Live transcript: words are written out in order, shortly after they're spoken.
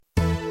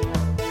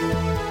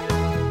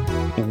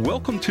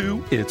Welcome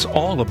to It's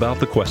All About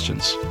the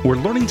Questions, where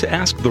learning to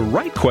ask the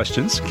right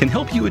questions can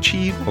help you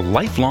achieve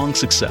lifelong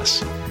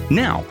success.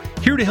 Now,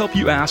 here to help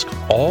you ask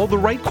all the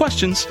right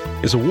questions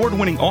is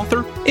award-winning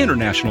author,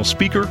 international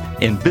speaker,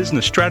 and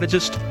business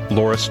strategist,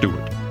 Laura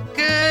Stewart.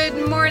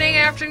 Good morning,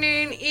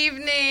 afternoon,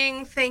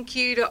 evening. Thank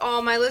you to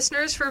all my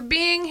listeners for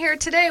being here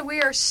today.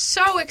 We are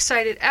so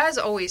excited, as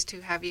always,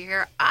 to have you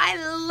here. I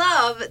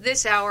love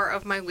this hour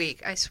of my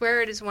week. I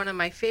swear it is one of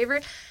my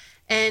favorite.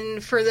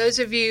 And for those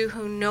of you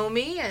who know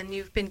me, and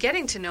you've been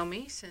getting to know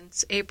me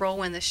since April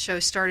when this show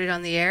started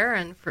on the air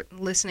and for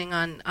listening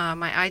on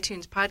my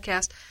iTunes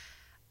podcast,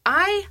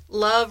 I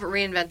love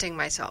reinventing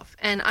myself.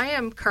 And I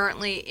am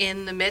currently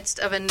in the midst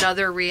of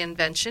another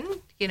reinvention,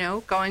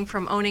 going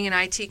from owning an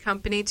IT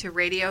company to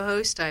radio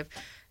host. I've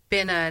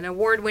been an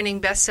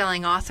award-winning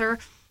best-selling author.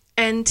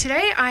 And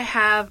today I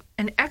have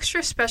an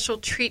extra special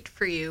treat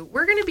for you.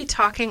 We're going to be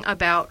talking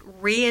about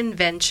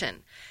reinvention.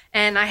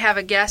 And I have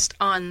a guest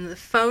on the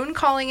phone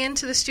calling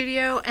into the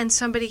studio and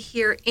somebody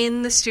here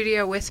in the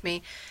studio with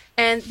me.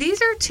 And these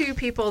are two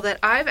people that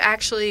I've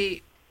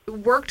actually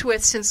worked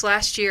with since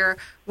last year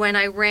when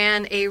I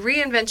ran a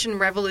Reinvention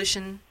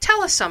Revolution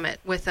telesummit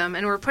with them.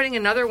 And we're putting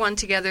another one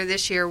together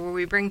this year where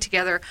we bring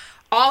together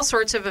all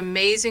sorts of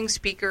amazing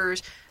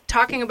speakers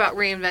talking about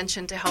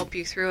reinvention to help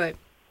you through it.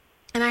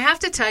 And I have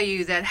to tell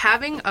you that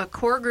having a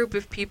core group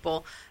of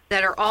people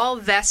that are all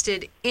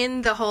vested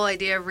in the whole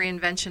idea of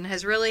reinvention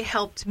has really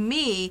helped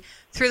me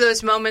through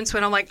those moments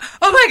when I'm like,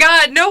 oh my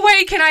God, no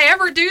way can I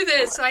ever do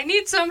this. I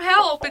need some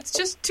help. It's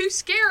just too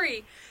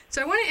scary.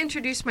 So I want to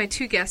introduce my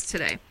two guests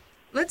today.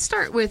 Let's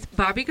start with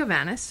Bobby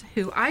Gavanis,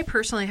 who I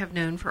personally have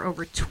known for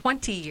over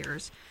 20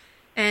 years.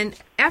 And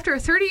after a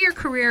 30-year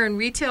career in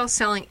retail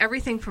selling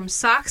everything from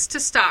socks to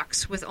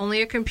stocks with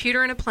only a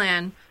computer and a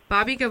plan,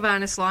 Bobby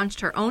Gavanis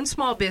launched her own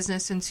small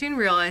business and soon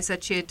realized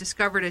that she had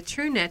discovered a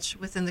true niche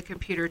within the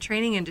computer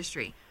training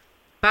industry.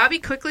 Bobby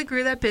quickly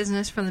grew that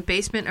business from the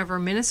basement of her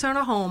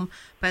Minnesota home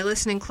by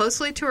listening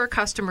closely to her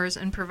customers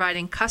and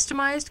providing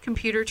customized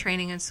computer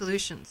training and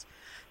solutions.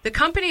 The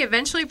company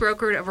eventually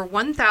brokered over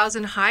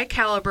 1,000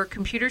 high-caliber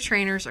computer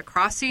trainers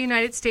across the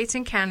United States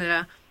and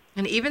Canada,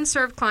 and even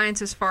served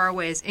clients as far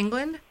away as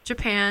England,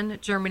 Japan,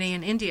 Germany,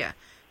 and India.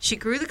 She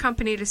grew the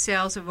company to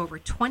sales of over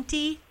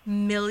 $20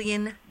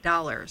 million.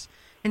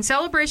 In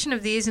celebration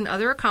of these and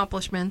other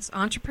accomplishments,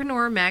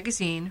 Entrepreneur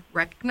Magazine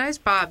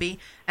recognized Bobby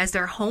as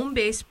their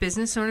home-based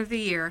Business Owner of the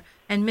Year,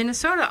 and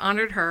Minnesota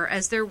honored her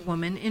as their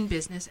Woman in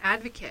Business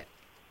Advocate.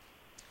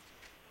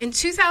 In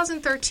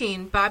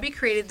 2013, Bobby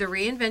created the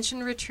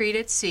Reinvention Retreat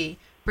at Sea,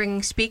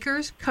 bringing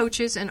speakers,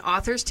 coaches, and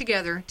authors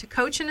together to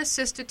coach and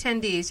assist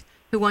attendees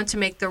who want to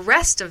make the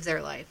rest of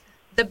their life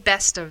the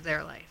best of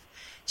their life.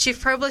 She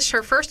published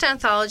her first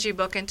anthology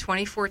book in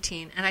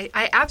 2014, and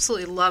I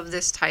absolutely love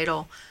this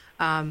title,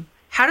 How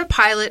to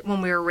Pilot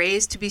When We Were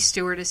Raised to Be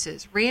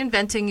Stewardesses,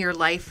 Reinventing Your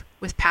Life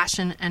with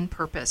Passion and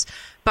Purpose.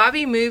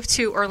 Bobby moved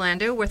to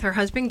Orlando with her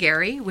husband,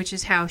 Gary, which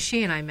is how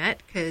she and I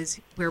met, because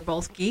we're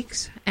both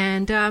geeks,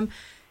 and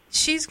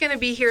she's going to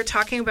be here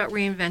talking about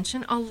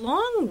reinvention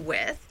along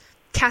with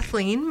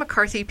Kathleen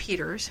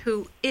McCarthy-Peters,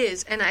 who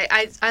is, and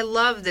I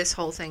love this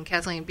whole thing,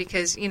 Kathleen,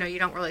 because, you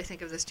don't really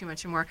think of this too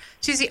much anymore.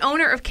 She's the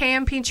owner of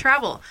KMP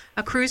Travel,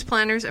 a cruise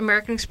planners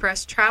American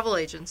Express travel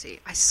agency.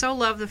 I so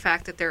love the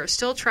fact that there are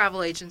still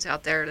travel agents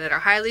out there that are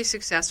highly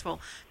successful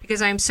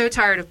because I am so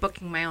tired of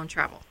booking my own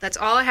travel. That's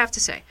all I have to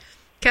say.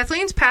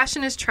 Kathleen's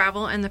passion is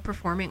travel and the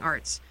performing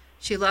arts.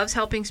 She loves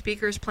helping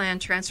speakers plan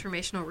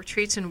transformational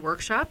retreats and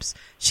workshops.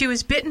 She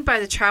was bitten by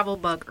the travel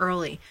bug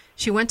early.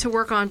 She went to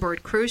work on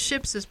board cruise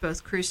ships as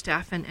both cruise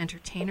staff and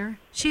entertainer.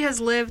 She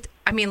has lived,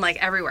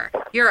 everywhere.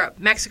 Europe,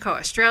 Mexico,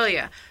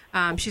 Australia.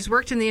 She's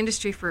worked in the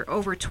industry for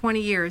over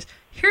 20 years.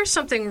 Here's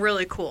something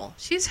really cool.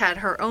 She's had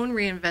her own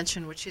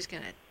reinvention, which she's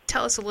going to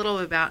tell us a little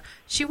bit about.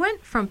 She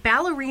went from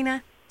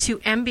ballerina to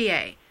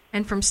MBA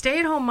and from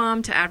stay-at-home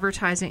mom to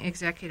advertising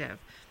executive.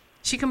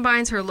 She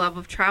combines her love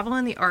of travel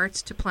and the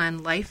arts to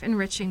plan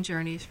life-enriching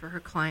journeys for her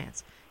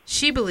clients.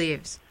 She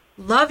believes,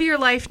 love your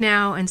life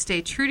now and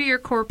stay true to your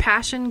core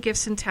passion,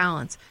 gifts, and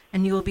talents,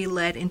 and you will be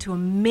led into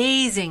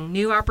amazing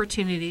new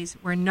opportunities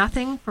where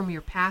nothing from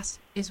your past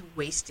is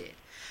wasted.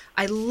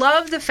 I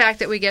love the fact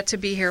that we get to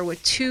be here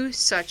with two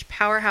such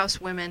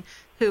powerhouse women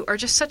who are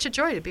just such a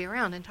joy to be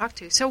around and talk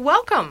to. So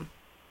welcome.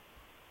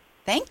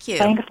 Thank you.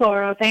 Thanks,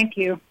 Laura. Thank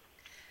you.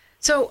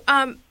 So,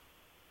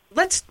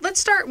 Let's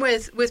start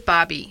with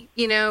Bobby.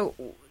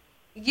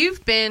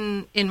 You've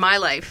been in my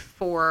life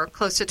for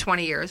close to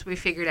 20 years, we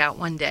figured out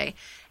one day.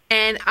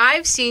 And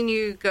I've seen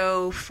you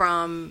go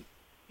from,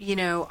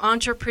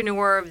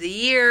 Entrepreneur of the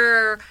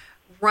Year,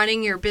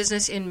 running your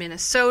business in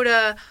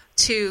Minnesota,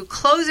 to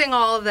closing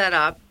all of that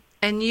up,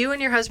 and you and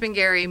your husband,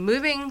 Gary,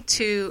 moving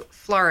to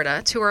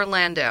Florida, to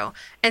Orlando,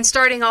 and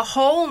starting a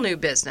whole new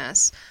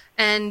business,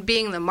 and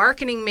being the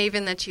marketing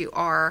maven that you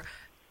are.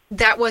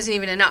 That wasn't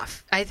even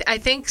enough. I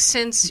think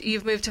since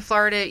you've moved to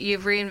Florida,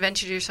 you've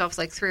reinvented yourself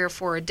like 3 or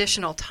 4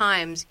 additional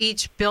times,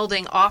 each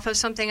building off of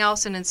something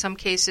else, and in some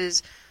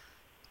cases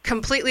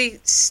completely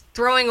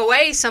throwing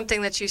away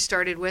something that you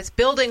started with,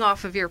 building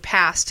off of your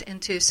past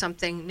into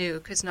something new,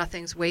 because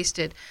nothing's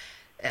wasted.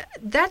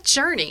 That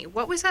journey,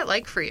 what was that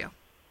like for you?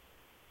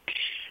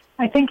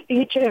 I think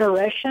each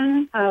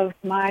iteration of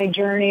my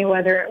journey,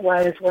 whether it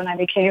was when I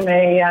became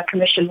a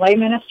commissioned lay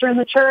minister in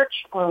the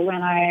church, or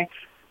when I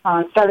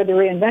started the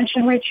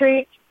Reinvention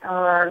Retreat,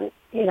 or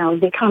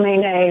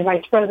becoming a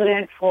vice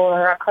president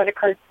for a credit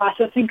card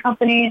processing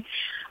company,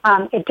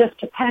 it just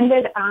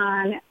depended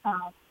on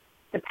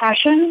the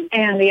passion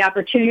and the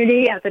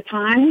opportunity at the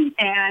time.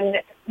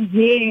 And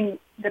being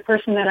the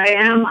person that I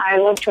am, I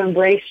love to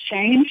embrace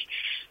change,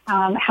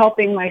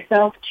 helping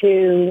myself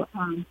to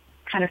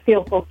kind of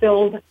feel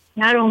fulfilled,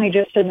 not only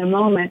just in the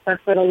moment,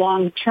 but for the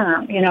long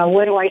term.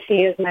 What do I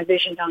see as my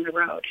vision down the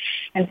road?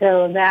 And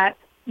so that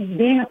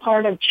being a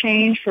part of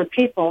change for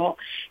people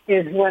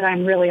is what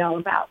I'm really all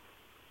about.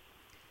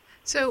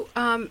 So,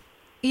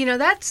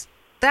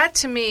 that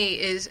to me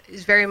is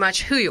very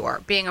much who you are,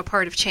 being a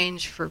part of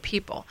change for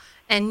people.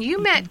 And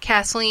you met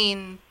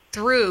Kathleen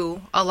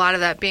through a lot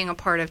of that, being a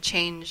part of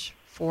change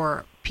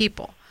for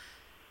people.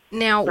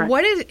 Now, right.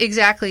 What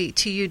exactly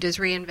to you does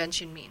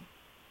reinvention mean?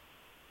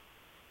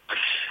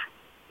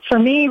 For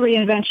me,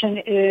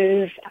 reinvention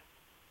is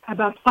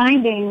about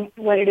finding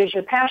what it is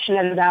you're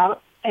passionate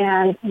about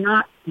and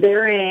not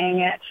burying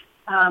it.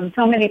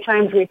 So many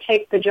times we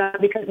take the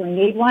job because we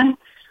need one.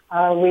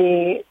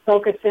 We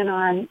focus in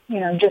on,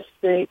 just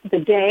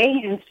the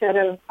day instead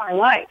of our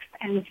life.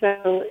 And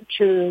so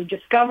to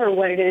discover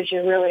what it is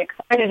you're really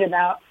excited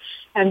about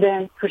and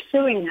then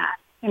pursuing that.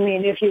 I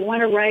mean, if you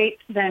want to write,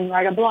 then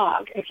write a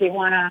blog. If you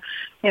want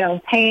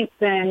to, paint,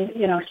 then,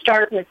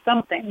 start with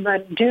something,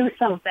 but do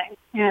something,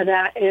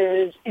 that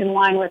is in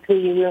line with who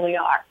you really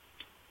are.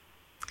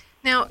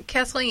 Now,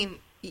 Kathleen,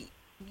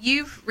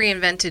 you've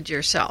reinvented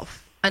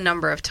yourself a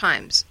number of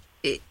times.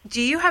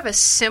 Do you have a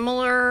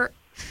similar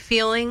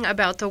feeling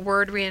about the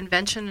word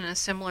reinvention and a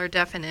similar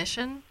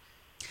definition?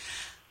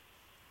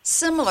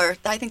 Similar.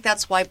 I think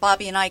that's why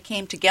Bobby and I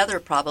came together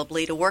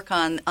probably to work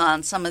on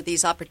some of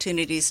these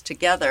opportunities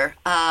together.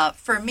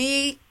 For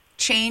me,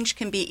 change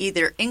can be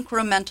either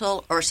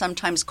incremental or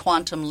sometimes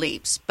quantum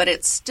leaps, but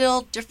it's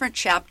still different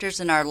chapters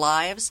in our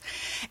lives.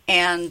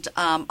 And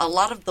a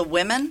lot of the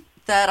women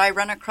that I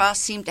run across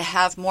seem to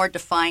have more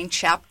defined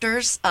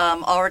chapters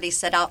already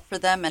set out for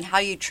them, and how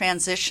you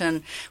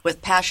transition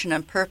with passion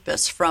and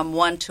purpose from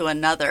one to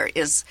another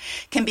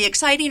can be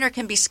exciting or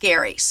can be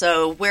scary.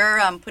 So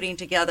we're putting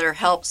together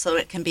help so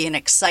it can be an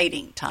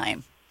exciting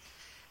time.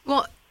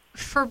 Well,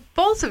 for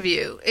both of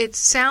you, it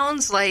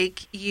sounds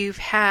like you've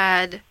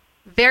had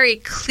very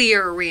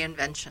clear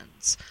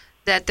reinventions,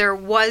 that there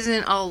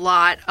wasn't a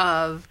lot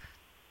of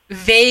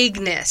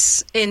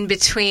vagueness in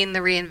between the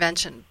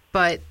reinvention,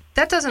 but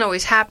that doesn't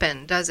always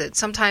happen, does it?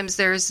 Sometimes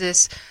there's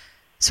this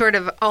sort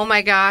of, oh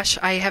my gosh,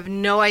 I have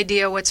no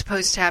idea what's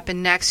supposed to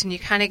happen next, and you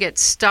kind of get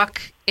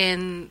stuck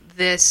in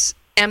this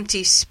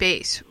empty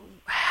space.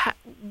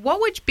 What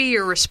would be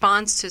your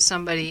response to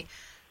somebody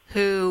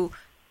who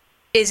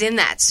is in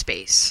that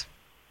space?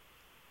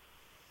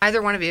 Either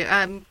one of you.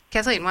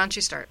 Kathleen, why don't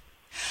you start?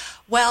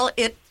 Well,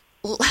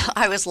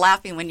 I was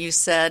laughing when you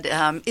said,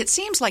 it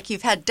seems like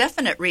you've had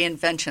definite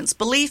reinventions.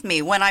 Believe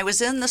me, when I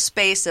was in the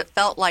space, it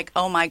felt like,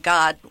 oh my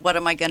God, what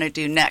am I going to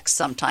do next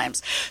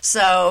sometimes?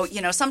 So,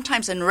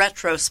 sometimes in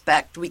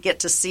retrospect, we get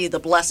to see the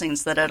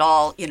blessings that it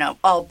all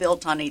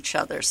built on each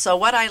other. So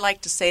what I like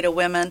to say to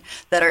women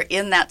that are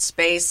in that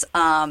space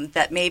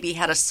that maybe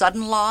had a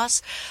sudden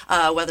loss,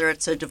 whether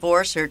it's a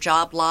divorce or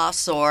job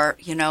loss or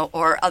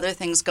other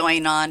things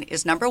going on,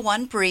 is number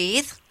one,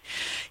 breathe.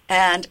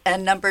 And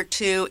number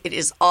two, it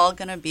is all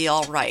going to be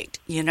all right.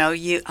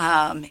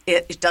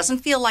 It doesn't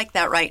feel like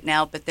that right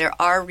now, but there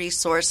are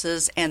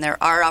resources and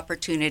there are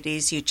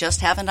opportunities. You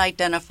just haven't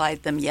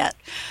identified them yet.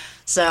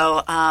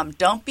 So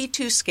don't be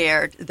too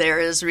scared. There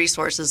is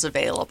resources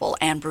available,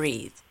 and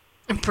breathe.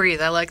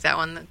 Breathe. I like that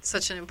one. That's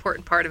such an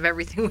important part of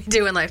everything we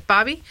do in life.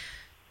 Bobby?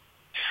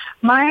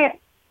 I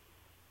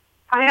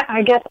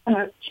guess I'm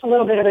a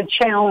little bit of a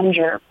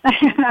challenger.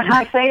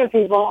 I say to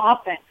people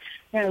often,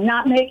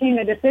 not making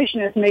a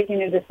decision is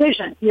making a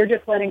decision. You're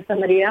just letting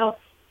somebody else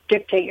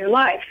dictate your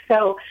life.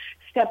 So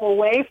step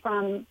away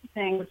from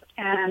things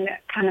and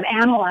kind of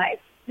analyze.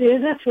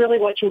 Is this really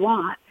what you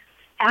want?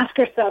 Ask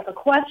yourself a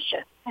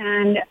question.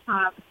 And,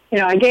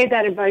 I gave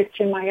that advice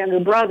to my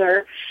younger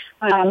brother,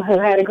 who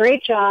had a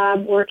great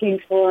job working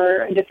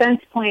for a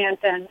defense plant,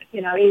 and,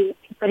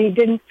 but he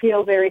didn't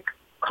feel very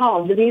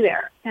called to be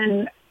there.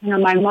 And,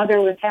 my mother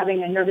was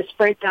having a nervous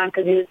breakdown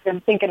because he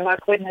was thinking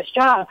about quitting his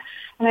job.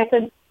 And I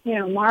said,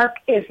 Mark,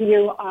 if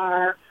you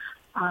are,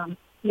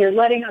 you're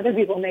letting other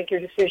people make your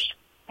decision.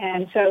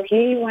 And so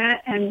he went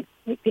and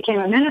became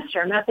a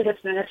minister,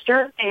 Methodist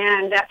minister,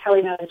 and that's how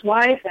he met his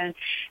wife, and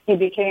he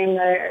became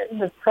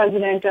the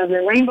president of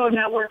the Rainbow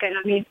Network.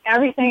 And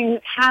everything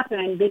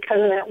happened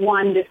because of that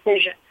one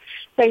decision.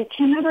 So you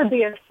can never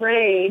be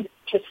afraid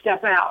to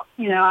step out.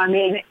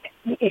 Even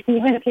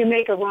if you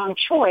make a wrong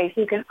choice,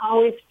 you can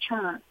always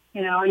turn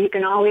You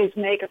can always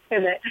make a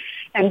pivot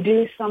and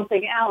do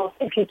something else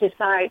if you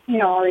decide,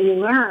 or you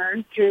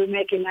learn through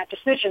making that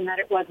decision that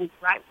it wasn't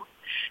the right one.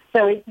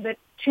 So but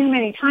too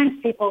many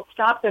times people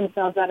stop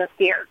themselves out of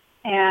fear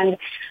and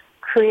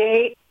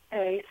create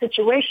a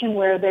situation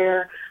where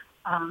they're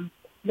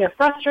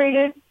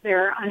frustrated,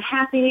 they're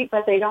unhappy,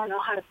 but they don't know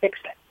how to fix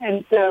it.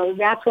 And so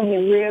that's when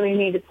you really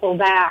need to pull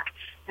back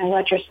and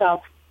let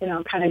yourself,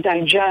 kind of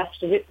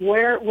digest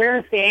where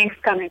is the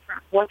angst coming from?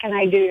 What can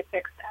I do to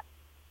fix that?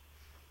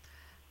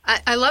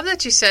 I love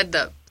that you said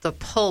the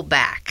pull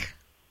back,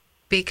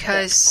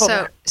 because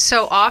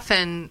so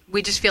often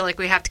we just feel like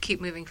we have to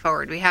keep moving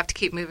forward. We have to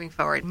keep moving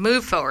forward.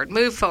 Move forward,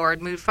 move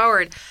forward, move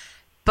forward.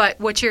 But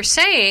what you're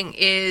saying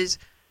is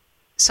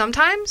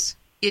sometimes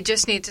you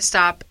just need to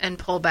stop and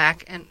pull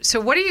back. And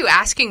so what are you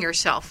asking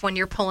yourself when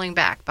you're pulling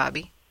back,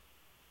 Bobby?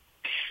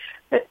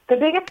 The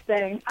biggest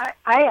thing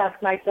I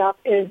ask myself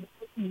is,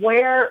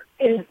 where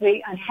is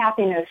the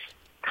unhappiness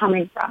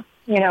coming from?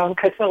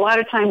 Because a lot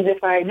of times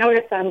if I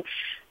notice I'm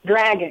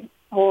dragging,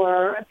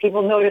 or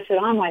people notice it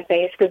on my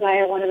face, because I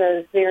have one of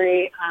those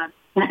very,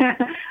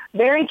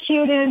 very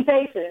cute in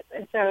faces.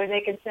 And so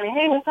they can say,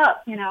 hey, what's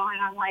up? And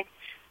I'm like,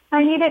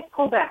 I need to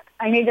pull back.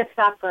 I need to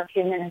stop for a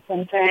few minutes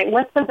and say,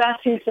 what's the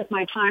best use of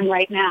my time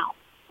right now?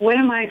 What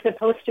am I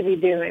supposed to be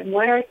doing?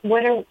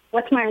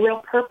 What's my real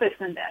purpose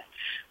in this?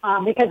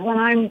 Because when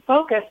I'm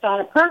focused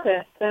on a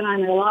purpose, then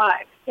I'm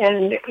alive.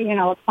 And,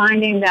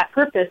 finding that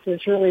purpose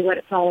is really what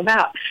it's all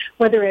about,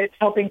 whether it's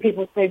helping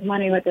people save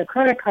money with their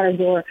credit cards,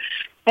 or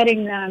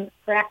getting them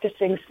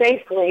practicing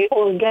safely,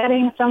 or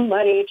getting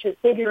somebody to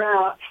figure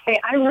out, hey,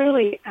 I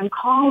really am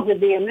called to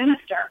be a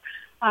minister.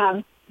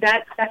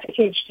 That's a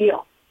huge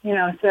deal.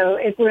 So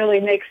it really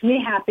makes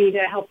me happy to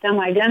help them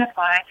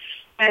identify.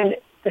 And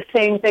the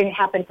same thing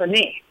happened for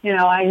me.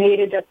 I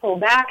needed to pull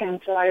back,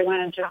 and so I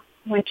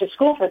went to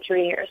school for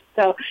 3 years.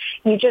 So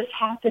you just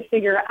have to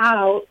figure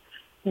out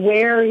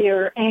where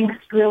your angst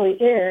really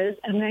is,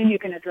 and then you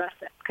can address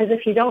it. Because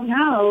if you don't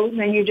know,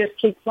 then you just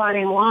keep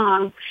plodding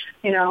along,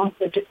 in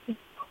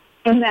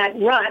that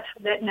rut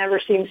that never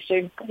seems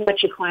to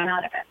let you climb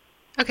out of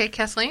it. Okay,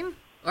 Kathleen,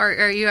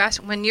 are you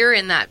when you're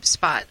in that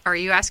spot, are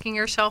you asking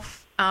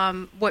yourself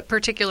what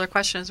particular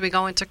questions, we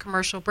go into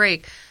commercial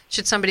break,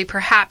 should somebody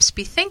perhaps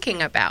be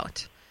thinking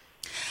about?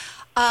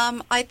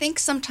 I think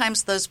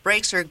sometimes those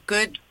breaks are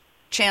good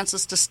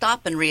chances to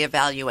stop and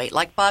reevaluate.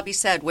 Like Bobby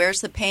said, where's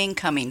the pain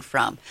coming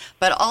from?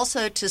 But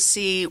also to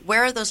see,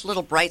 where are those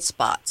little bright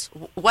spots?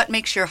 What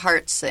makes your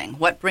heart sing?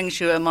 What brings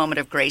you a moment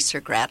of grace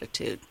or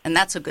gratitude? And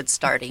that's a good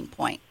starting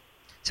point.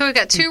 So we've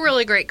got two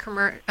really great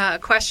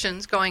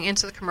questions going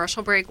into the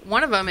commercial break.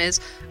 One of them is,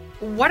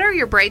 what are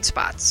your bright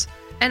spots?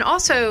 And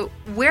also,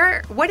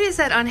 what is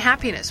that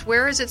unhappiness?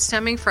 Where is it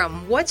stemming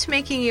from? What's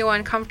making you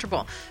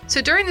uncomfortable?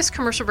 So during this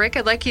commercial break,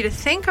 I'd like you to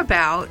think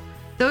about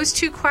those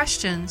two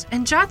questions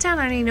and jot down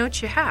any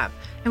notes you have.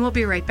 And we'll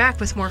be right back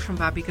with more from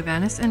Bobby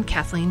Gavanis and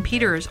Kathleen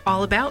Peters,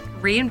 all about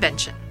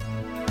reinvention.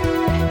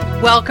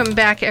 Welcome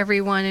back,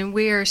 everyone, and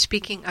we are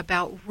speaking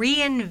about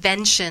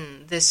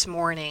reinvention this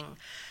morning.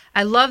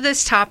 I love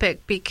this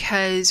topic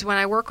because when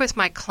I work with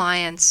my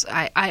clients,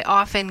 I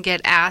often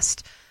get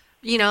asked,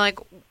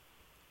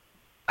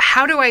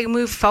 how do I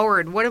move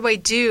forward? What do I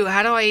do?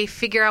 How do I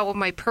figure out what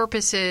my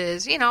purpose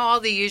is?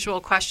 All the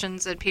usual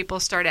questions that people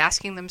start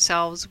asking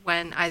themselves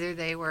when either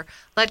they were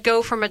let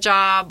go from a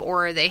job,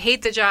 or they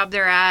hate the job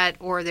they're at,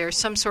 or there's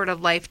some sort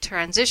of life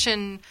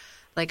transition,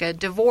 like a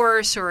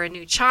divorce or a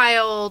new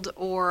child,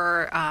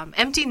 or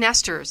empty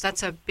nesters.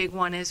 That's a big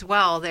one as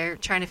well. They're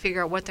trying to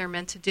figure out what they're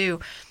meant to do.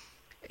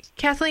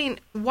 Kathleen,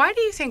 why do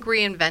you think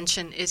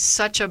reinvention is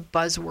such a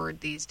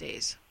buzzword these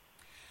days?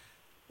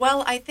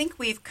 Well, I think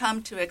we've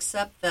come to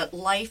accept that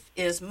life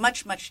is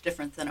much, much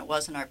different than it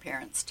was in our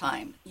parents'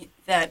 time,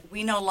 that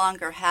we no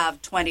longer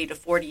have 20 to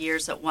 40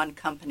 years at one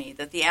company,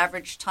 that the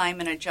average time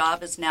in a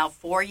job is now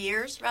 4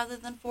 years rather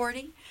than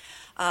 40.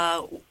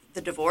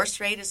 The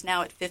divorce rate is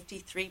now at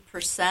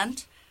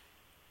 53%.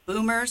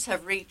 Boomers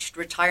have reached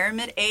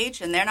retirement age,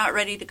 and they're not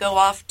ready to go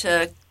off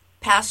to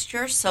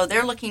pasture, so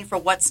they're looking for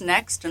what's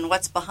next and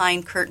what's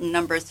behind curtain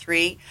number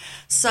 3.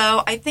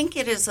 So I think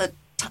it is a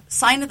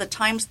sign of the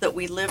times that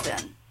we live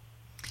in.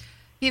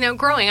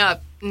 Growing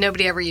up,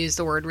 nobody ever used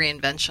the word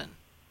reinvention.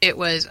 It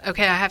was,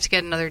 okay, I have to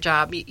get another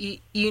job.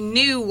 You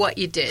knew what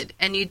you did,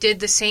 and you did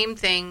the same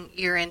thing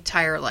your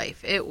entire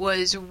life. It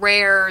was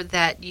rare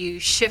that you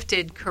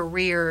shifted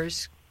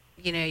careers.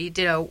 You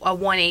did a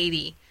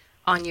 180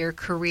 on your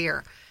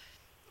career.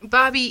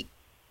 Bobby,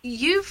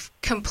 you've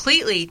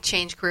completely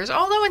changed careers,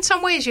 although in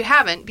some ways you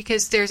haven't,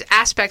 because there's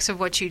aspects of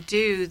what you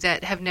do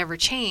that have never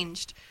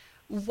changed.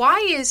 Why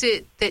is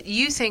it that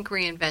you think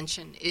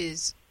reinvention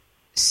is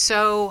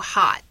so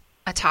hot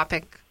a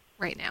topic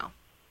right now,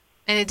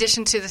 in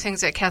addition to the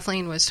things that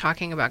Kathleen was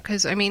talking about?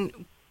 Because,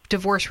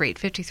 divorce rate,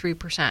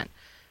 53%.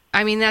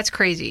 That's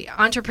crazy.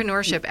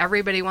 Entrepreneurship,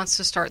 everybody wants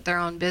to start their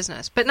own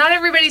business, but not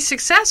everybody's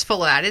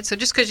successful at it. So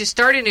just because you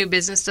start a new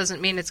business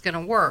doesn't mean it's going to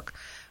work.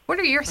 What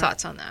are your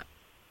thoughts on that?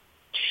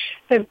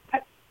 So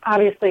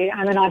obviously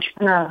I'm an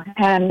entrepreneur,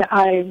 and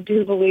I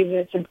do believe that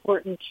it's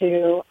important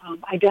to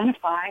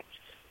identify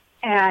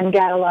and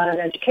get a lot of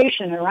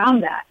education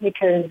around that,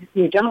 because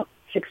you don't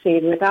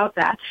succeed without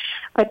that.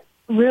 But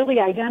really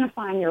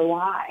identifying your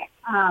why.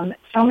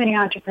 So many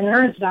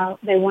entrepreneurs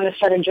they want to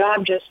start a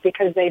job just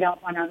because they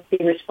don't want to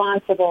be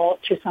responsible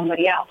to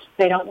somebody else.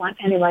 They don't want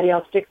anybody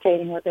else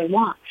dictating what they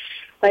want.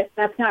 But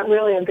that's not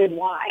really a good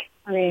why.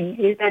 I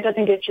mean, that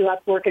doesn't get you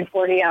up working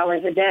 40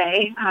 hours a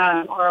day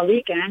or a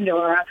weekend,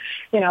 or,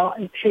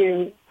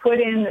 to put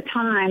in the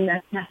time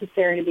that's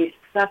necessary to be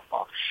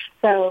successful.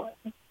 So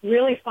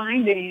really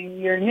finding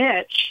your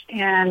niche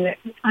and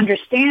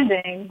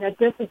understanding that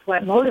this is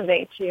what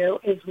motivates you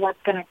is what's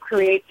going to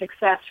create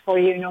success for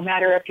you, no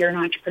matter if you're an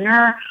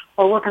entrepreneur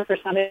or working for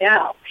somebody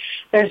else.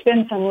 There's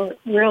been some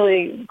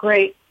really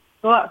great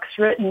books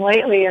written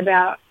lately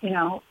about,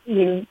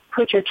 you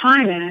put your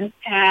time in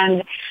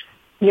and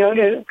you go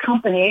to a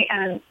company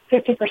and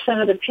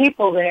 50% of the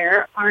people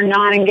there are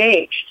not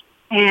engaged.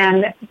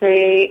 And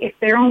if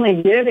they're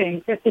only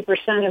giving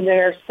 50% of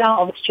their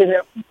selves to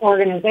the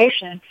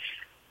organization,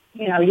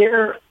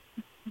 you're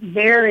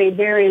very,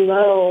 very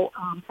low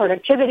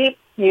productivity.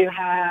 You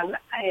have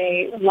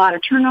a lot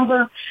of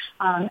turnover.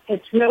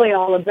 It's really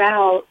all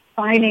about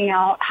finding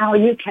out how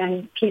you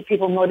can keep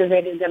people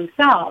motivated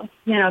themselves,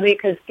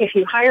 because if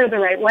you hire the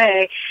right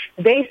way,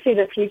 they see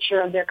the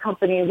future of their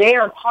company. They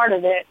are part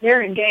of it.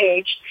 They're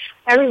engaged.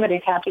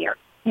 Everybody's happier.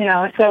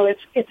 So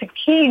it's a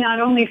key not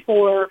only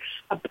for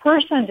a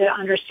person to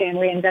understand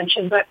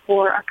reinvention, but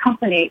for a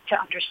company to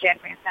understand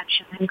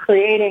reinvention and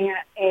creating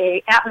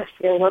a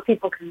atmosphere where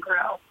people can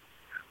grow.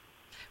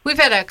 We've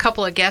had a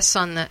couple of guests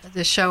on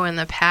the show in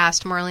the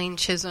past, Marlene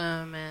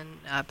Chisholm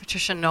and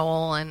Patricia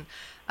Knoll, and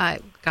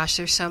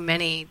there's so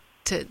many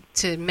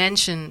to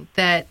mention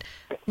that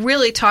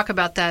really talk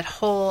about that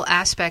whole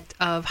aspect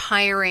of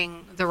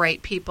hiring the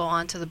right people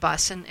onto the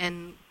bus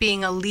and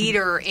being a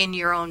leader in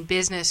your own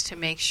business to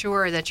make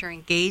sure that you're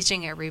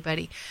engaging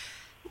everybody.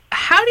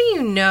 How do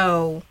you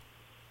know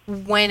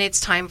when it's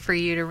time for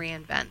you to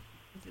reinvent?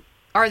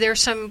 Are there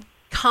some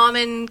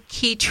common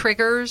key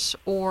triggers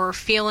or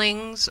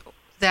feelings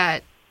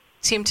that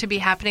seem to be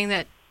happening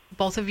that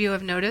both of you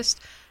have noticed?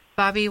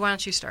 Bobby, why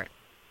don't you start?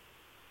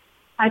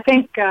 I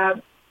think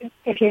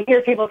if you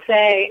hear people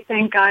say,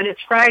 thank God it's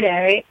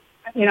Friday,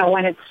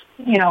 when it's,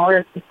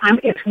 or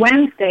it's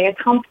Wednesday, it's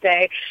hump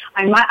day,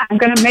 I'm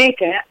going to make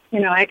it,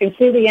 I can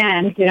see the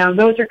end,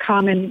 those are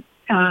common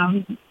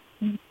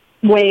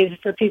ways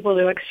for people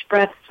to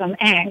express some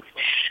angst.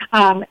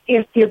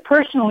 If you're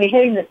personally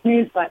hitting the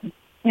snooze button,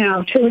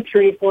 2,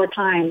 3, 4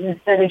 times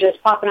instead of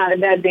just popping out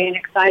of bed being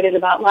excited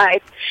about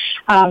life,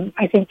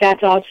 I think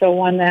that's also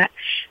one that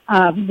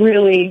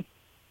really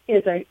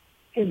is a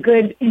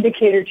good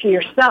indicator to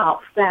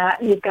yourself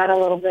that you've got a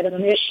little bit of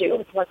an issue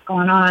with what's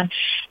going on.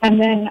 And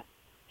then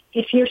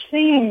if you're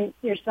seeing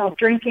yourself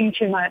drinking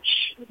too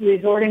much,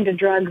 resorting to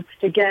drugs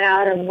to get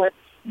out of what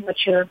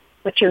you're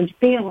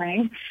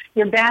feeling,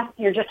 you're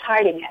just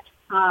hiding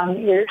it.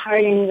 You're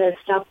hiding the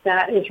stuff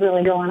that is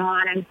really going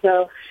on. And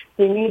so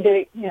you need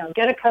to,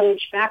 get a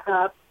coach, back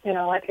up.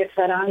 Like I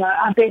said, I'm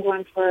a big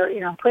one for,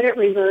 put it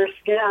reverse,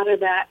 get out of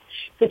that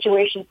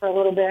situation for a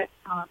little bit,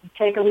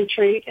 take a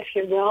retreat, if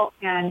you will,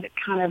 and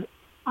kind of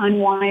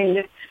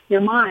unwind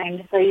your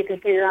mind so you can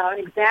figure out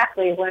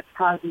exactly what's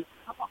causing the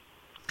trouble.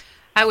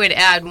 I would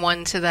add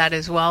one to that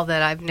as well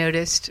that I've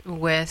noticed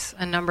with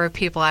a number of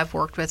people I've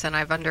worked with and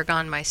I've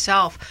undergone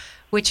myself,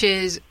 which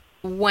is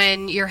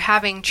when you're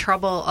having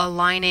trouble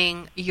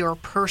aligning your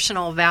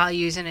personal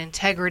values and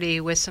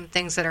integrity with some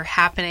things that are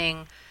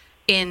happening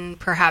in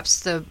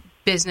perhaps the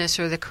business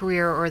or the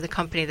career or the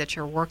company that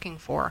you're working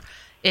for.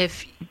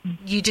 If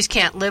you just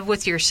can't live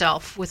with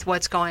yourself with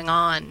what's going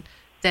on,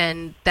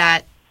 then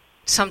that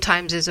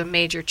sometimes is a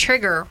major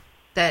trigger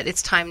that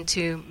it's time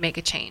to make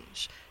a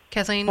change.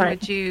 Kathleen, right.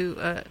 Would you,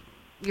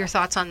 your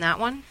thoughts on that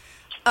one?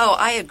 Oh,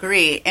 I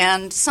agree.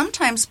 And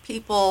sometimes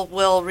people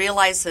will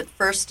realize at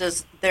first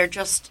as they're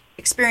just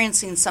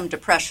experiencing some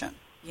depression,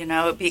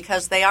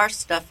 because they are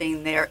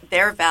stuffing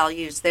their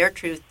values, their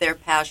truth, their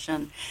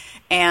passion,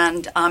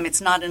 and it's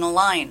not in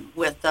line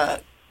with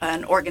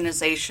an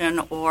organization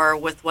or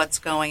with what's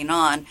going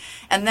on.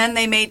 And then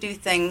they may do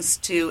things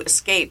to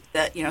escape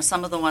that,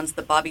 some of the ones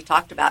that Bobby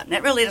talked about. And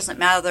it really doesn't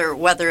matter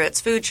whether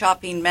it's food,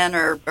 shopping, men,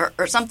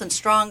 or something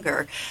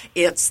stronger.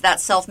 It's that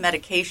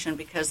self-medication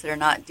because they're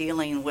not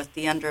dealing with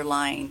the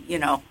underlying,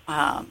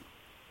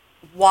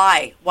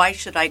 why? Why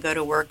should I go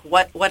to work?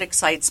 What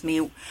excites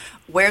me?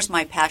 Where's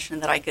my passion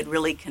that I could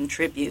really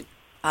contribute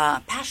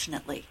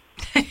passionately?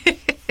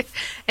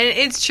 And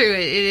it's true.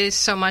 It is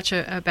so much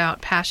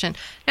about passion.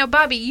 Now,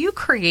 Bobby, you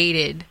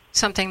created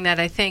something that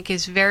I think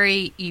is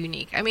very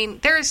unique. I mean,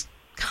 there's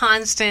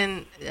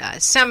constant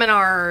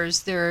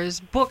seminars,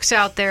 there's books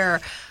out there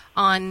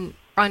on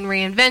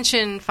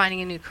reinvention,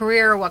 finding a new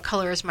career, what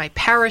color is my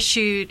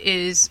parachute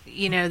is,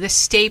 the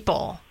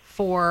staple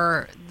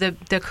for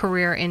the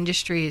career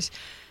industries.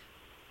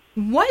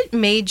 What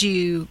made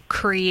you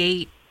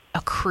create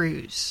a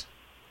cruise?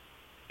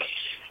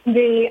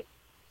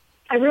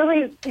 I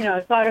really,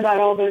 thought about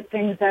all the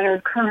things that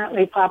are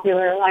currently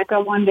popular, like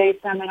a one-day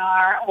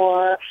seminar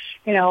or,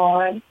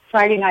 a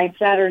Friday night,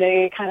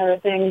 Saturday kind of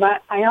a thing.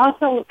 But I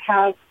also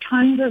have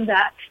tons of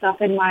that stuff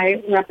in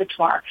my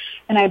repertoire.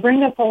 And I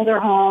bring the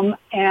folder home,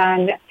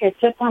 and it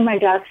sits on my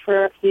desk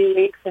for a few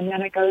weeks, and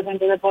then it goes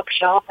into the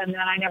bookshelf, and then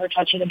I never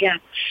touch it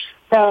again.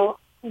 So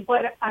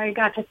what I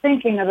got to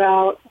thinking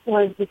about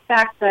was the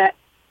fact that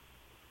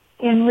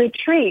in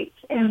retreats,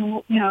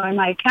 in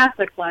my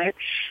Catholic life,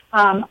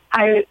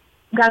 I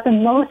got the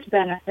most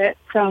benefit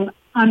from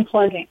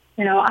unplugging.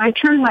 I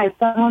turn my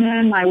phone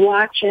in, my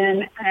watch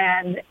in,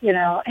 and,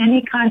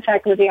 any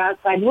contact with the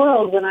outside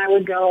world when I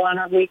would go on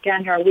a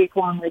weekend or a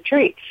week-long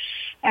retreat.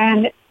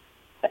 And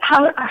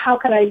how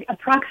could I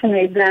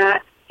approximate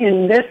that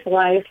in this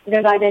life?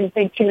 Because I didn't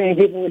think too many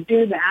people would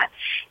do that,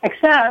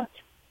 except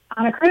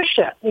on a cruise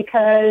ship,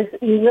 because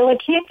you really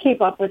can't keep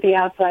up with the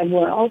outside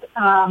world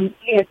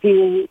if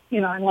you,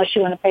 unless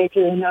you want to pay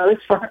through the nose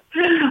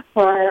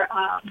for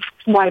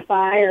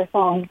Wi-Fi or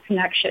phone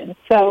connection.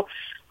 So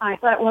I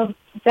thought, well,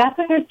 that's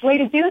a good way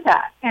to do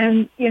that.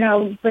 And,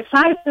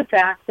 besides the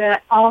fact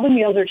that all the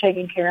meals are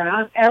taken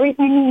care of,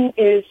 everything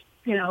is,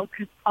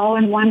 all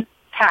in one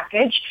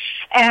package,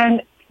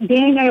 and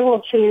being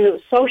able to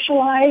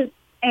socialize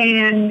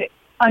and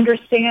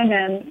understand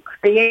and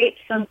create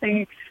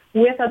something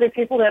with other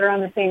people that are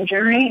on the same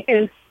journey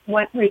is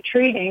what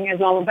retreating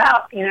is all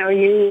about.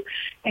 You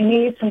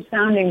need some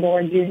sounding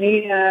boards. You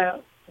need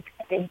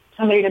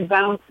somebody to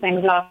bounce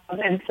things off of.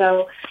 And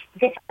so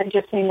it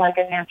just seemed like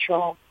a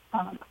natural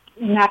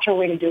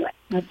way to do it.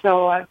 And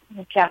so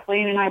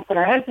Kathleen and I put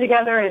our heads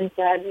together and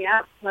said,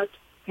 yeah, let's,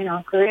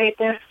 create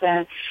this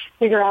and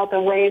figure out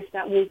the ways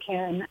that we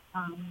can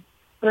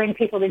bring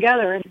people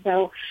together. And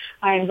so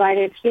I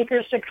invited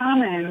speakers to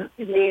come, and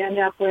we end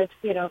up with,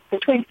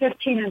 between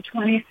 15 and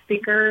 20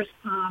 speakers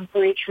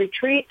for each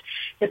retreat,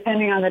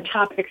 depending on the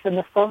topics and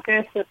the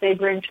focus that they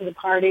bring to the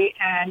party,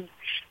 and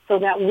so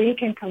that we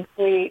can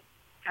complete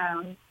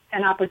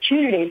an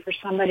opportunity for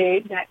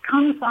somebody that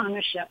comes on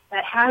the ship,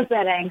 that has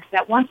that angst,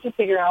 that wants to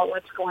figure out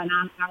what's going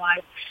on in their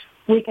life.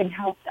 We can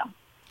help them.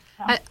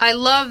 I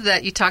love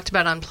that you talked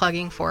about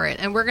unplugging for it,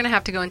 and we're going to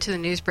have to go into the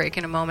news break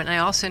in a moment. I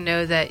also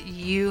know that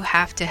you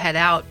have to head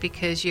out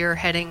because you're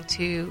heading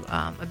to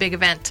a big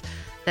event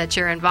that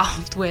you're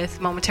involved with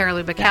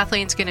momentarily, but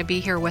Kathleen's going to be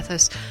here with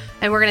us,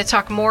 and we're going to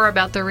talk more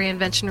about the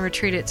Reinvention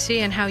Retreat at Sea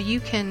and how you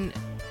can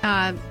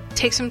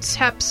take some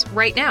steps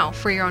right now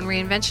for your own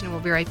reinvention. We'll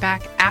be right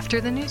back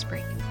after the news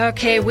break.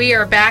 Okay, we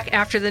are back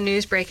after the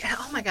news break.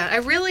 Oh my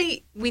God,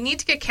 we need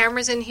to get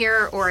cameras in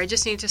here, or I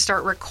just need to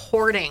start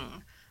recording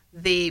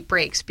the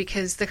breaks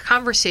because the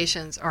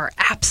conversations are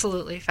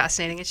absolutely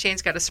fascinating, and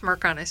Shane's got a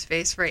smirk on his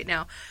face right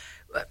now.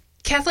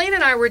 Kathleen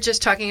and I were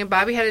just talking, and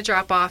Bobby had to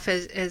drop off,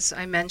 as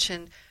I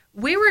mentioned.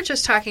 We were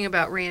just talking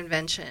about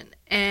reinvention,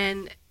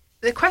 and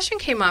the question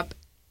came up,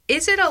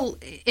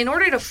 in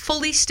order to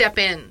fully step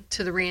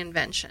into the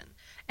reinvention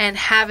and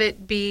have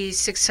it be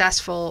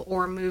successful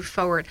or move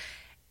forward,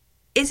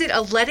 is it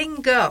a letting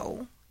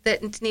go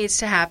that needs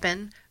to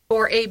happen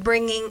or a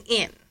bringing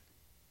in?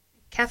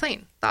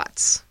 Kathleen,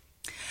 thoughts?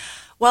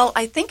 Well,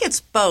 I think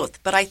it's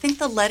both, but I think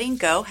the letting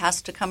go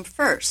has to come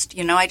first.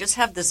 I just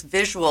have this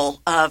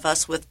visual of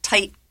us with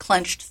tight,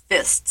 clenched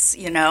fists,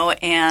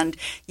 and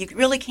you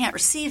really can't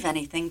receive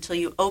anything till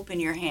you open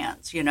your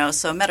hands,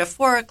 So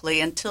metaphorically,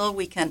 until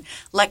we can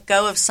let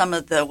go of some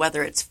of the,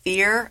 whether it's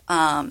fear,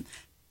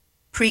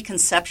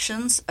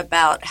 preconceptions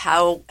about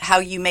how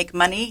you make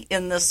money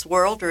in this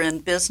world or in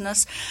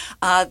business.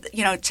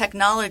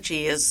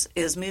 Technology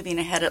is moving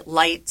ahead at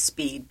light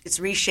speed. It's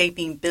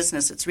reshaping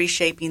business. It's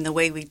reshaping the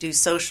way we do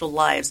social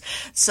lives.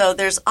 So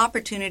there's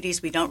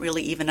opportunities we don't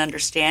really even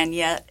understand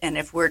yet. And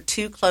if we're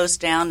too close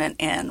down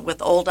and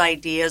with old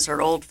ideas or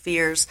old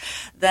fears,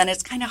 then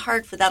it's kind of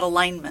hard for that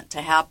alignment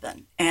to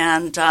happen.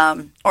 And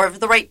or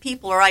the right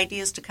people or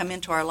ideas to come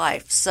into our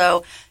life.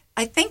 So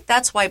I think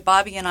that's why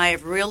Bobby and I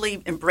have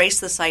really embraced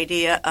this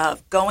idea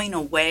of going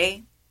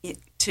away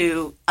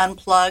to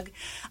unplug,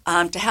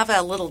 to have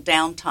a little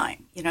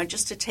downtime,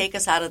 just to take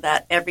us out of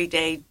that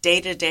everyday,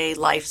 day-to-day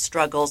life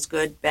struggles,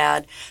 good,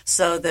 bad,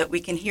 so that we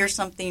can hear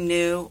something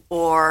new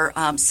or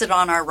sit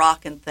on our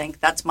rock and think,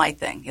 that's my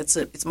thing.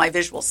 It's my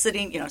visual,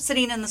 sitting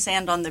in the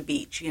sand on the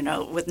beach,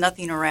 with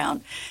nothing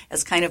around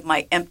as kind of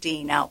my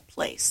emptying out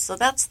place. So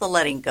that's the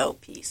letting go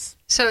piece.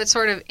 So it's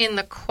sort of in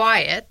the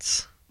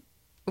quiet.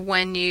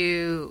 When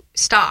you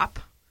stop,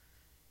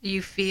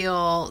 you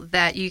feel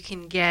that you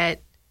can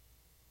get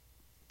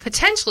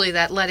potentially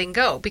that letting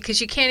go, because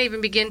you can't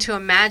even begin to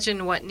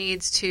imagine what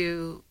needs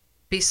to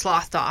be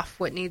slothed off,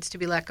 what needs to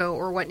be let go,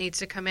 or what needs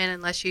to come in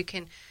unless you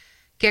can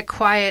get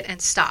quiet and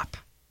stop.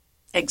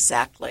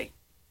 Exactly.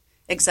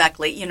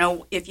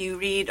 If you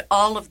read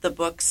all of the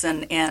books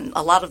and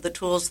a lot of the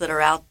tools that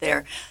are out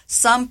there,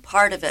 some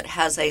part of it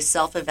has a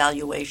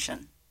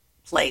self-evaluation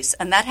place,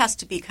 and that has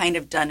to be kind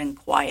of done in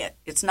quiet.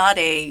 It's not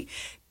a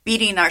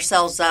beating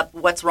ourselves up,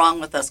 what's wrong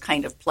with us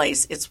kind of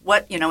place. It's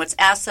it's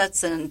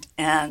assets and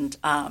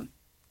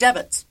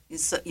debits,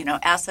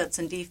 assets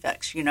and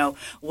defects.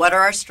 What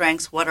are our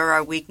strengths? What are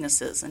our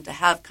weaknesses? And to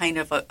have kind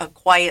of a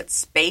quiet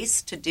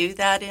space to do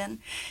that in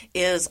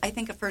is, I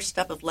think, a first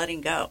step of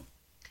letting go.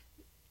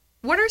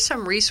 What are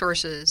some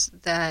resources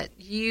that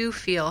you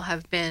feel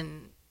have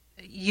been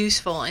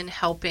useful in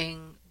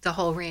helping the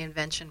whole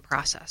reinvention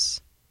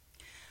process?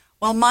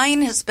 Well,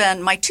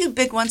 my two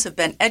big ones have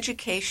been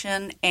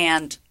education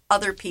and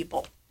other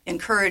people,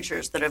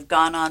 encouragers that have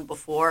gone on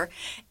before.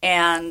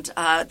 And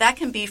that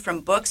can be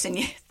from books. And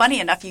funny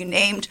enough, you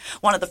named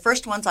one of the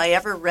first ones I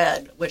ever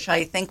read, which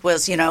I think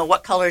was,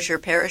 What Color's Your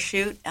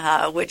Parachute,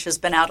 which has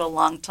been out a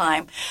long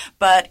time.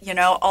 But,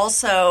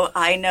 also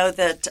I know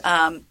that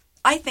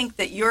I think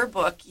that your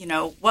book,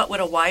 What Would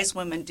a Wise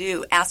Woman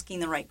Do?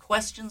 Asking the right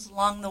questions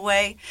along the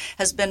way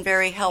has been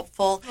very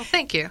helpful. Well,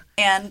 thank you.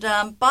 And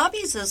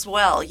Bobby's as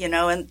well,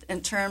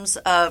 in terms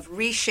of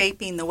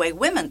reshaping the way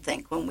women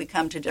think when we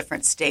come to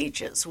different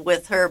stages,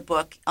 with her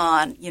book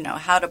on,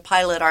 how to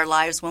pilot our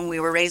lives when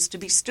we were raised to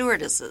be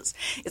stewardesses.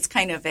 It's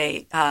kind of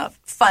a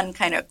fun,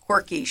 kind of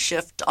quirky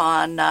shift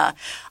on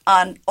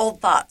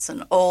old thoughts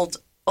and old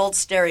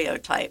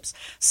stereotypes.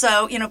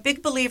 So,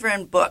 big believer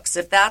in books.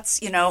 If that's,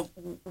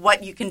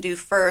 what you can do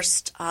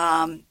first,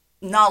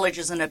 knowledge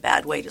isn't a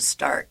bad way to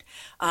start.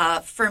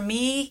 For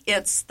me,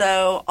 it's,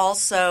 though,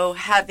 also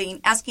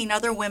asking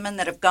other women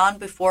that have gone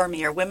before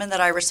me or women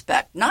that I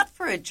respect, not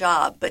for a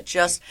job, but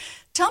just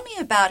tell me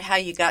about how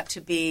you got to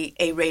be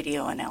a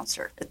radio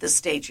announcer at this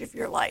stage of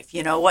your life,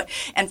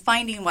 and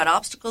finding what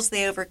obstacles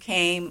they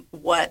overcame,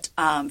 what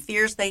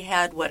fears they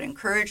had, what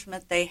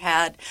encouragement they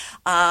had,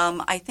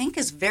 I think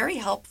is very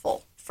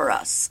helpful for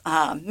us.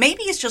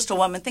 Maybe it's just a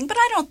woman thing, but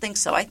I don't think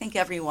so. I think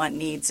everyone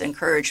needs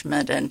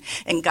encouragement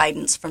and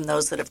guidance from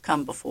those that have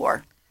come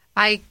before.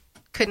 I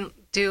couldn't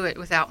do it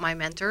without my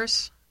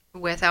mentors,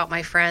 without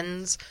my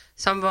friends,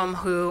 some of them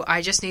who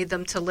I just need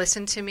them to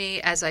listen to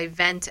me as I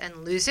vent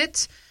and lose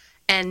it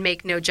and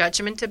make no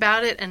judgment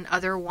about it, and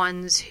other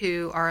ones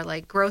who are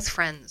like growth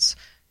friends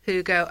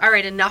who go, all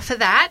right, enough of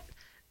that.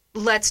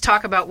 Let's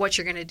talk about what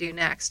you're going to do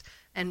next.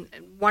 And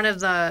one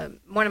of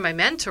my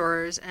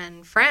mentors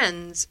and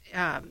friends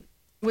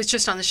was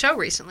just on the show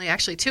recently,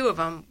 actually two of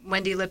them,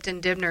 Wendy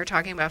Lipton-Dibner,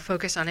 talking about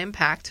Focus on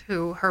Impact,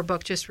 who her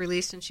book just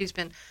released, and she's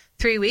been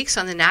 3 weeks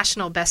on the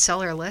national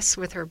bestseller list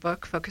with her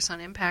book, Focus on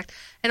Impact.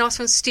 And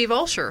also Steve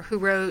Olsher, who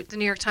wrote the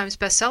New York Times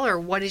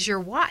bestseller, What is Your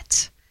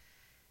What?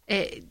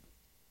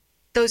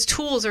 Those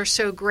tools are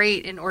so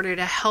great in order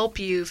to help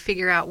you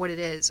figure out what it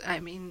is.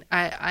 I mean,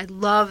 I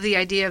love the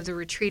idea of the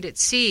retreat at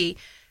sea,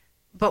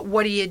 but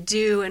what do you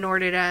do in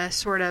order to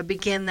sort of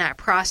begin that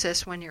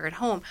process when you're at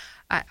home?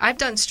 I've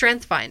done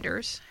Strength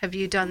Finders. Have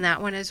you done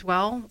that one as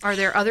well? Are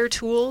there other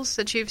tools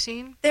that you've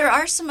seen? There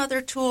are some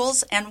other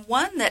tools, and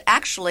one that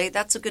actually,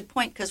 that's a good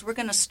point, because we're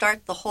going to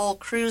start the whole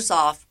cruise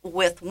off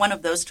with one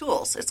of those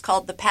tools. It's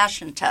called the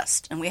Passion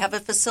Test, and we have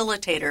a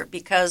facilitator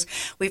because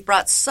we've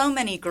brought so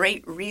many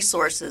great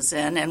resources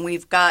in, and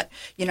we've got,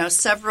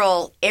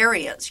 several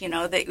areas,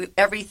 that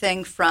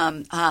everything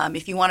from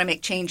if you want to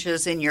make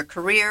changes in your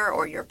career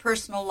or your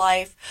personal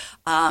life,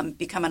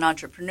 become an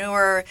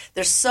entrepreneur.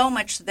 There's so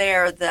much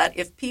there that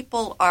if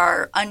people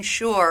are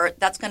unsure,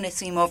 that's going to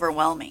seem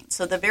overwhelming.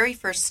 So the very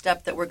first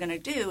step that we're going to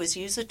do is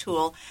use a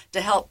tool to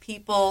help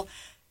people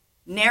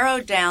narrow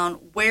down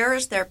where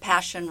is their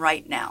passion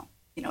right now.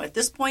 At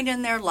this point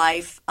in their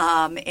life,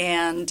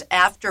 and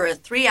after a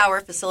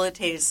 3-hour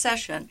facilitated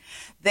session,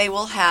 they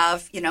will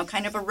have,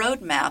 kind of a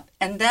roadmap,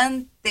 and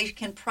then they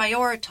can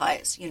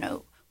prioritize,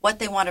 what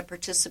they want to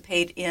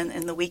participate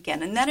in the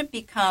weekend. And then it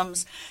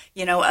becomes,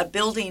 a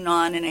building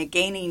on and a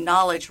gaining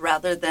knowledge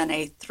rather than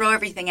a throw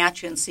everything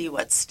at you and see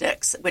what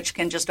sticks, which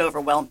can just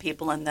overwhelm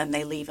people, and then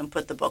they leave and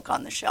put the book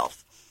on the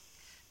shelf.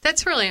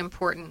 That's really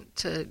important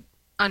to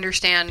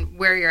understand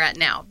where you're at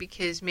now,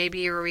 because maybe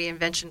your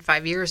reinvention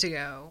 5 years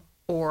ago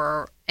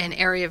or an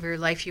area of your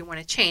life you want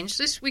to change.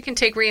 We can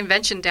take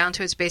reinvention down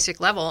to its basic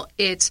level.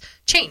 It's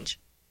change,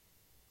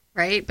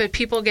 right? But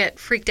people get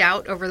freaked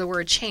out over the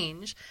word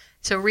change.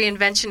 So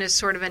reinvention is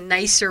sort of a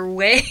nicer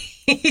way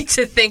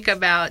to think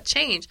about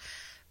change.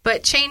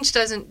 But change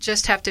doesn't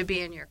just have to be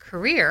in your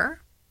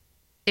career.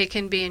 It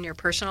can be in your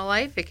personal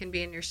life. It can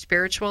be in your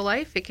spiritual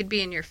life. It could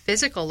be in your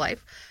physical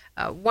life.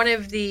 One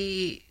of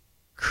the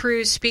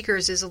cruise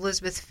speakers is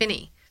Elizabeth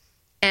Finney.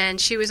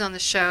 And she was on the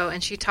show,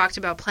 and she talked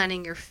about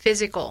planning your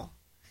physical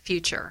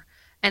future.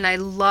 And I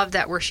love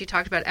that, where she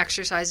talked about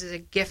exercise as a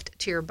gift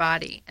to your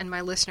body. And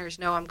my listeners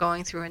know I'm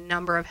going through a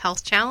number of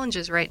health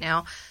challenges right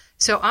now.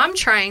 So I'm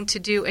trying to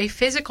do a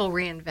physical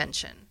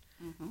reinvention.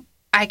 Mm-hmm.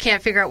 I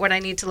can't figure out what I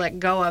need to let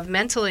go of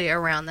mentally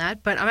around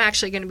that, but I'm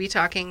actually going to be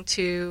talking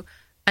to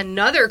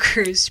another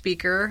cruise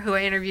speaker who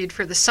I interviewed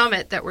for the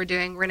summit that we're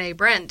doing, Renee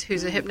Brent,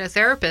 who's a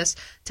hypnotherapist,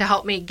 to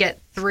help me get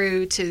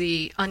through to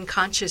the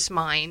unconscious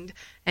mind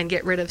and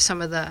get rid of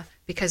some of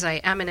because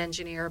I am an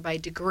engineer by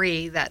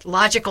degree, that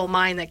logical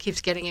mind that keeps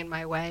getting in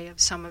my way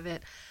of some of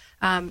it.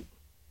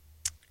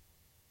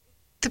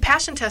 The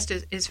Passion Test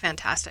is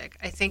fantastic.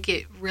 I think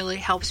it really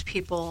helps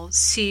people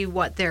see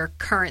what their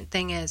current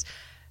thing is.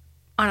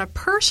 On a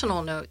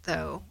personal note,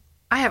 though,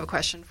 I have a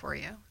question for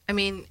you. I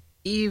mean,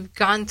 you've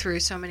gone through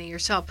so many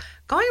yourself.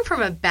 Going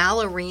from a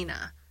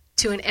ballerina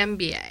to an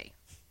MBA,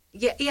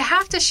 you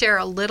have to share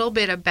a little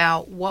bit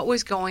about what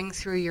was going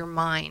through your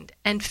mind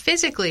and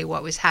physically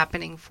what was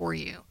happening for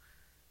you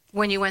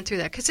when you went through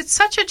that, because it's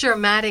such a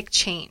dramatic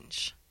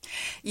change.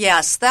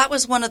 Yes, that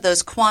was one of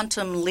those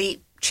quantum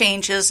leap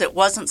changes. It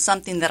wasn't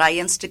something that I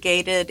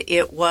instigated.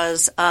 It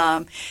was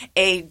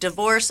a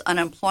divorce,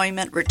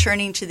 unemployment,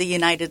 returning to the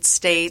United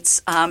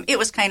States. It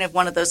was kind of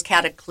one of those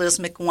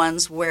cataclysmic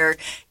ones where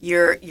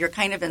you're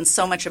kind of in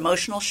so much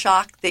emotional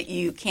shock that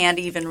you can't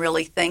even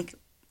really think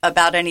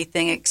about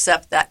anything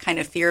except that kind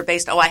of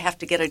fear-based, I have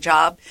to get a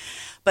job.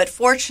 But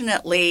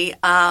fortunately,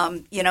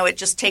 it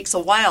just takes a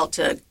while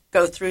to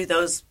go through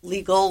those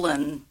legal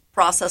and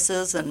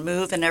processes and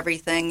move and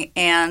everything.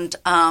 And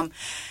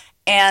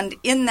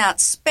in that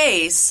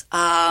space,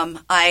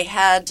 I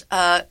had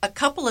a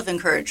couple of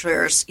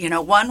encouragers.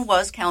 One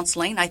was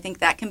counseling. I think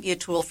that can be a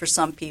tool for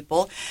some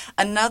people.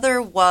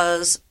 Another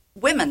was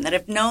women that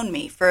have known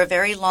me for a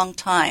very long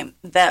time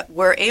that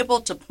were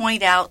able to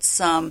point out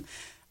some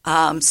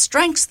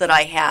strengths that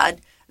I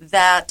had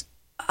that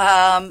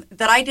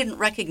I didn't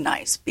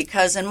recognize,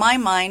 because in my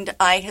mind,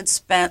 I had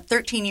spent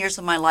 13 years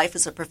of my life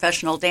as a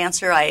professional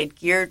dancer. I had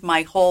geared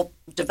my whole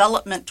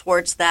development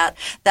towards that.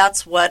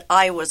 That's what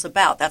I was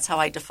about. That's how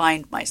I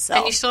defined myself.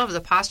 And you still have the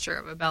posture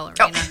of a ballerina.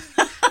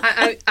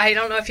 Oh. I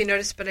don't know if you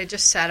noticed, but I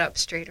just sat up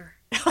straighter.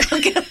 Oh,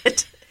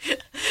 good.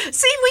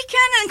 See, we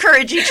can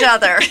encourage each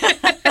other.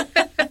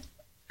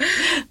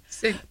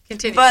 So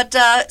continue.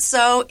 But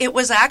so it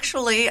was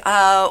actually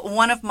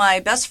one of my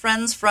best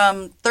friends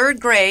from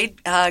third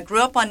grade,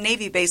 grew up on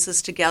Navy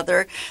bases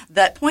together,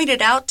 that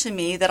pointed out to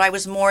me that I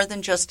was more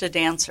than just a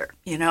dancer.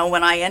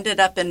 When I ended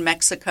up in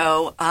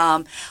Mexico,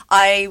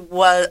 I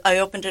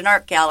opened an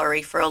art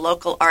gallery for a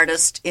local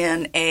artist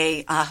in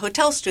a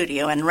hotel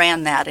studio and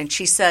ran that. And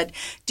she said,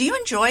 "Do you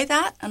enjoy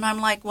that?" And I'm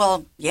like,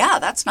 "Well, yeah,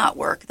 that's not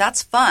work.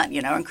 That's fun.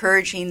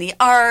 Encouraging the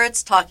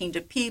arts, talking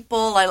to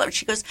people. I love it."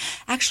 She goes,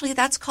 "Actually,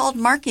 that's called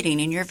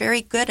marketing, and you're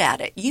very good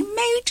at it. You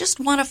may just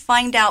want to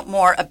find out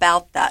more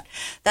about that."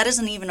 That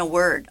isn't even a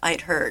word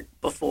I'd heard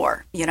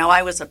before.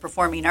 I was a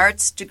performing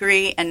arts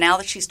degree, and now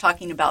that she's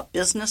talking about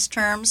business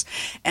terms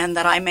and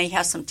that I may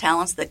have some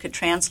talents that could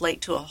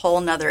translate to a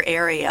whole nother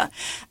area.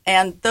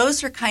 And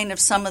those are kind of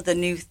some of the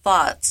new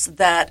thoughts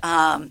that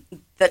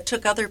that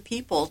took other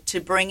people to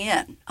bring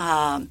in.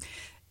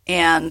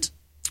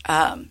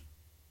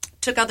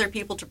 Took other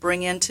people to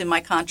bring into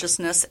my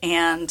consciousness.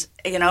 And,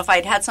 if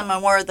I'd had some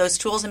more of those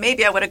tools, and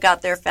maybe I would have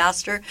got there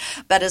faster.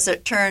 But as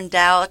it turned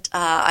out,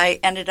 I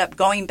ended up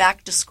going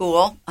back to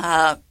school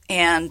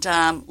and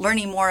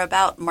learning more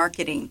about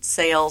marketing,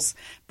 sales,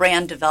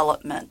 brand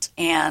development.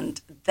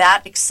 And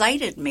that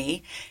excited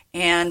me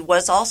and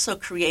was also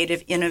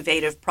creative,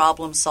 innovative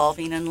problem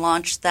solving, and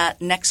launched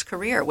that next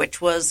career,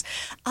 which was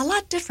a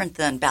lot different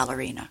than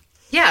ballerina.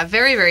 Yeah,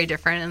 very, very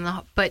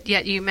different. But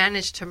yet you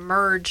managed to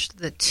merge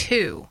the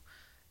two,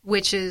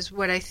 which is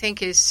what I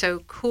think is so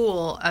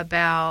cool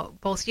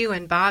about both you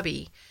and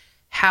Bobby,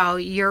 how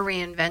your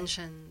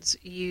reinventions,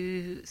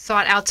 you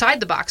thought outside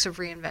the box of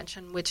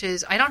reinvention, which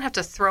is I don't have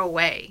to throw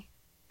away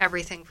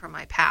everything from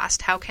my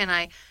past. How can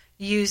I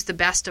use the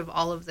best of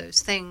all of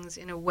those things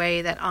in a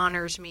way that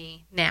honors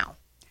me now?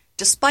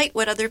 Despite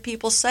what other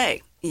people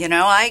say.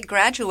 I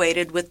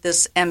graduated with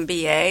this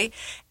MBA,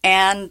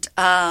 and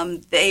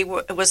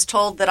was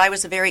told that I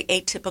was a very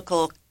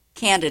atypical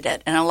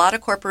candidate, and a lot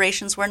of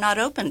corporations were not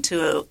open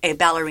to a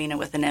ballerina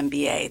with an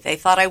MBA. They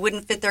thought I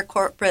wouldn't fit their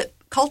corporate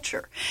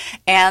culture,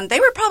 and they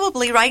were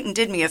probably right and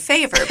did me a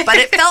favor, but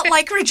it felt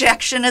like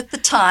rejection at the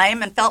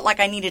time and felt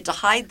like I needed to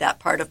hide that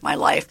part of my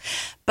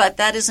life. But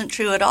that isn't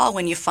true at all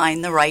when you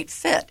find the right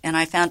fit. And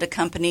I found a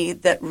company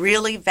that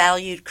really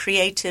valued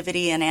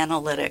creativity and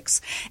analytics,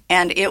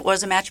 and it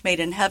was a match made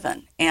in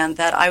heaven, and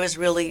that I was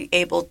really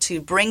able to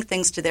bring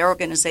things to their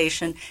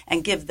organization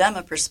and give them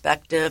a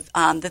perspective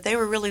that they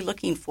were really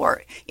looking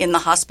for in the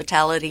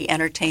hospitality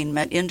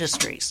entertainment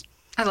industries.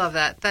 I love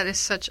that. That is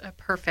such a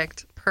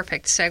perfect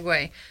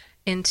segue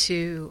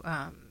into,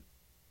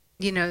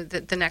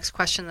 the next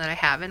question that I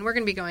have. And we're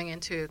going to be going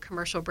into a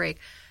commercial break.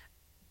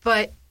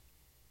 But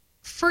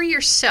for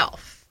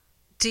yourself,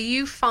 do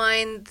you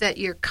find that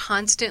you're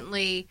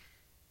constantly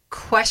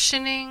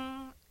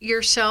questioning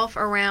yourself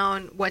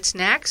around what's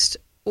next?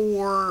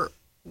 Or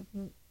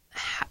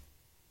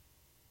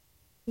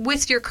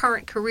with your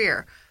current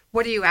career,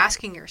 what are you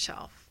asking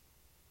yourself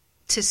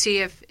to see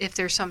if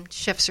there's some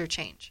shifts or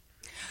change?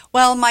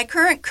 Well, my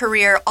current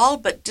career all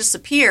but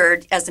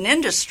disappeared as an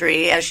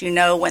industry, as you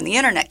know, when the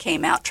internet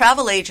came out.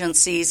 Travel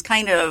agencies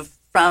kind of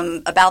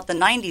from about the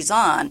 90s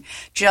on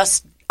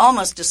just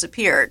almost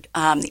disappeared.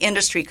 The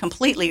industry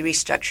completely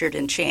restructured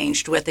and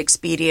changed with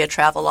Expedia,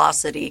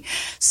 Travelocity.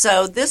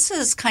 So this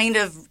is kind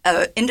of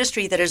an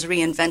industry that has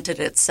reinvented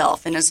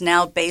itself and is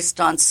now based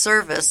on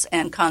service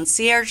and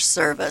concierge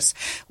service,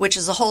 which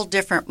is a whole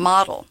different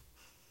model.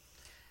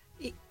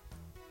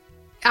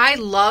 I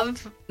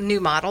love new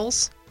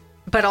models.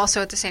 but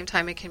also at the same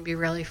time, it can be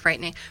really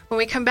frightening. When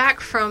we come back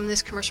from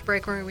this commercial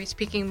break, we're going to be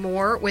speaking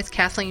more with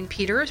Kathleen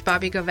Peters.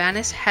 Bobby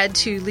Govanis had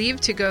to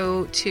leave to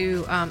go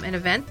to an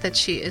event that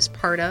she is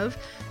part of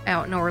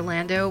out in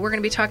Orlando. We're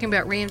going to be talking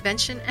about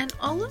reinvention and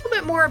a little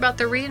bit more about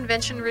the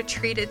Reinvention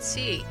Retreat at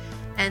Sea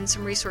and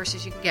some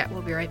resources you can get.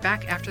 We'll be right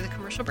back after the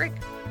commercial break.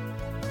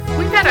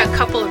 We've had a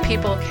couple of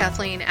people,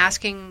 Kathleen,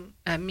 asking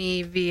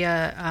me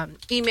via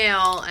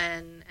email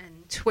and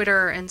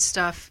Twitter and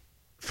stuff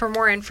for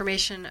more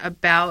information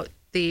about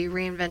the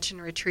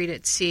Reinvention Retreat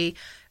at Sea.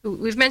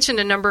 We've mentioned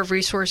a number of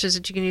resources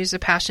that you can use, the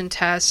Passion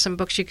Test, some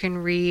books you can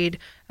read.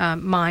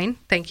 Mine,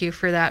 thank you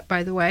for that,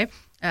 by the way.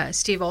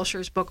 Steve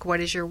Olsher's book, What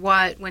is Your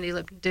What? Wendy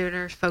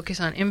Lipton-Dinner's Focus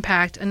on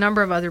Impact, a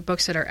number of other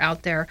books that are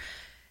out there.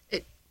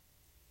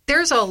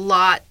 There's a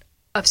lot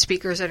of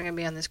speakers that are going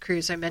to be on this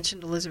cruise. I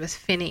mentioned Elizabeth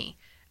Finney.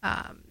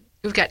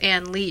 We've got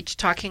Ann Leach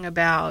talking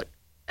about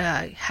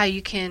how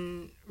you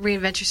can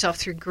reinvent yourself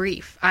through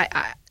grief.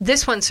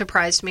 This one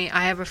surprised me.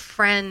 I have a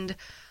friend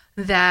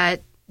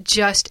that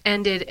just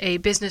ended a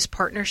business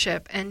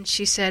partnership, and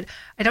she said,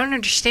 I don't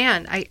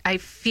understand. I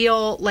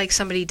feel like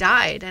somebody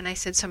died. And I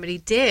said, somebody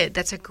did.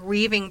 That's a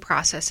grieving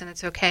process, and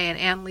it's okay. And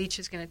Ann Leach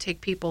is going to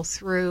take people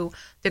through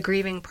the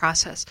grieving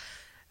process.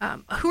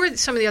 Who are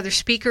some of the other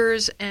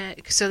speakers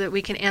so that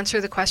we can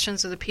answer the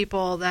questions of the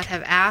people that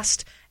have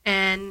asked,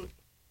 and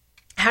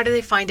how do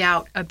they find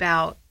out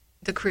about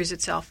the cruise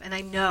itself? And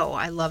I know,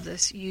 I love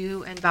this,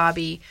 you and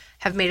Bobby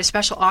have made a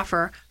special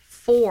offer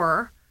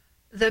for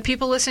the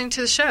people listening to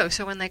the show.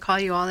 So when they call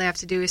you, all they have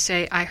to do is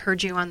say, I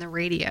heard you on the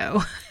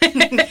radio.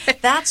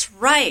 That's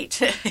right.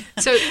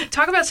 So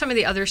talk about some of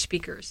the other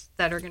speakers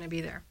that are going to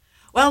be there.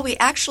 Well, we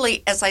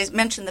actually, as I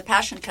mentioned, the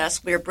Passion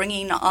Test, we're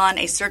bringing on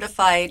a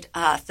certified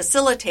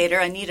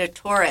facilitator, Anita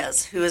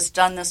Torres, who has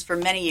done this for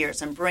many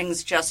years and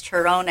brings just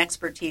her own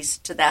expertise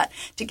to that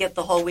to get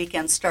the whole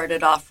weekend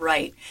started off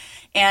right.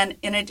 And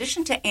in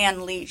addition to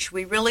Ann Leach,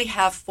 we really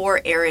have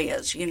 4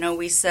 areas. You know,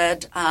 we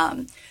said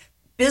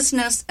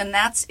business, and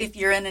that's if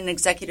you're in an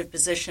executive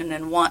position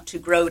and want to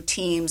grow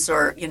teams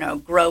or, you know,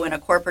 grow in a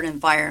corporate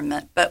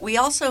environment. But we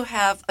also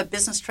have a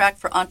business track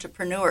for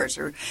entrepreneurs,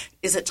 or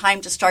is it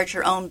time to start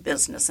your own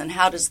business, and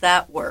how does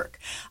that work?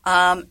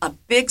 A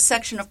big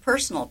section of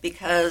personal,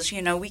 because,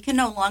 you know, we can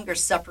no longer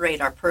separate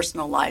our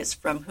personal lives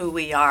from who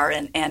we are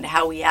and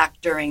how we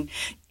act during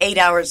 8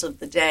 hours of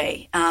the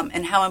day,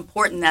 and how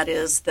important that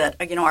is that,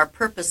 you know, our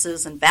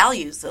purposes and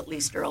values at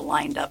least are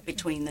aligned up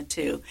between the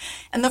two.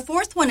 And the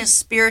 4th one is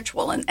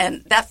spiritual,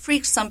 and that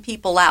freaks some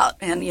people out.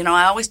 And, you know,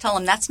 I always tell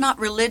them that's not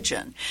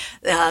religion.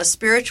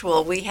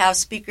 Spiritual, we have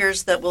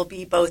speakers that will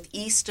be both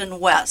East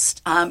and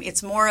West.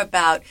 It's more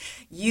about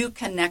you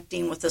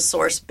connecting with a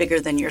source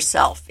bigger than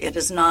yourself. It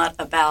is not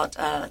about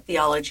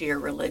theology or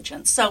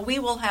religion. So we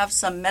will have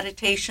some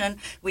meditation.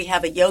 We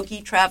have a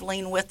yogi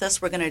traveling with us.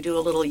 We're going to do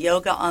a little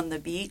yoga on the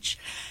beach.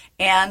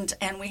 And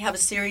we have a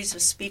series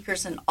of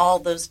speakers in all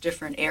those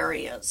different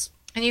areas.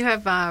 And you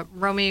have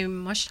Romy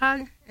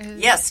Mushtaq?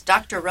 Yes,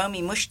 Dr.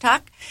 Romy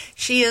Mushtaq.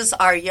 She is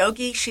our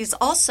yogi. She's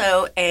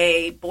also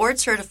a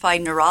board-certified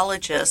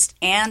neurologist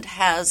and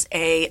has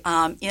a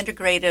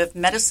integrative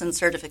medicine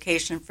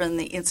certification from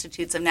the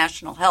Institutes of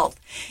National Health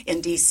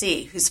in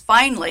D.C., who's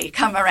finally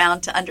come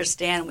around to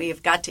understand we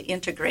have got to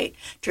integrate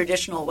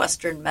traditional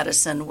Western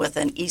medicine with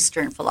an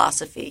Eastern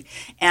philosophy.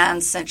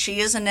 And since she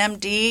is an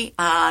MD,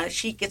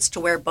 she gets to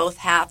wear both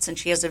hats, and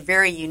she has a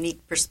very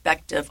unique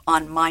perspective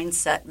on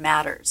mindset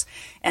matters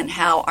and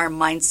how our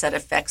mindset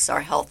affects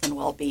our health and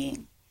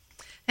well-being.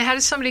 And how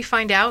does somebody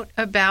find out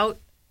about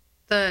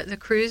the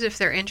cruise if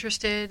they're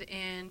interested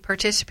in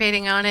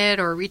participating on it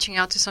or reaching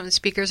out to some of the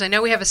speakers? I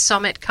know we have a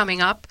summit coming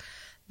up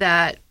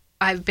that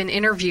I've been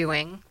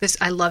interviewing.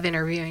 I love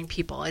interviewing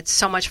people. It's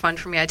so much fun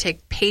for me. I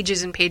take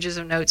pages and pages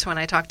of notes when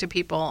I talk to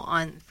people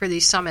for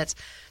these summits.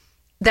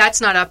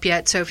 That's not up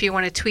yet, so if you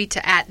want to tweet to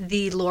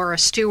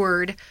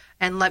 @TheLauraSteward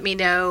and let me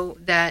know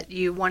that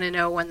you want to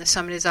know when the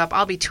summit is up.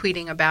 I'll be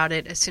tweeting about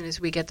it as soon as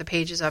we get the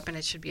pages up, and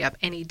it should be up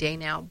any day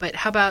now. But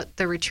how about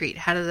the retreat?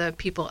 How do the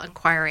people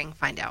inquiring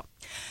find out?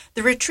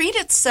 The retreat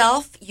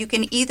itself, you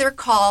can either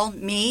call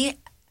me,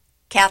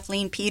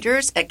 Kathleen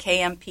Peters, at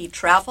KMP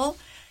Travel.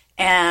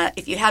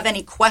 If you have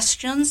any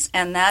questions,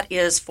 and that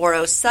is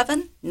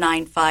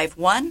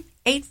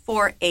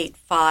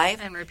 407-951-8485.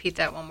 And repeat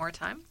that one more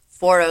time.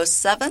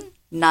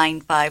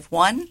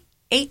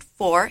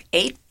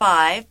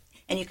 407-951-8485.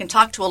 And you can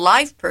talk to a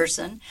live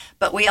person,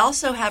 but we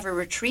also have a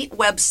retreat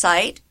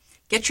website.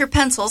 Get your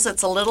pencils.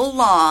 It's a little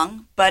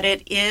long, but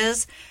it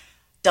is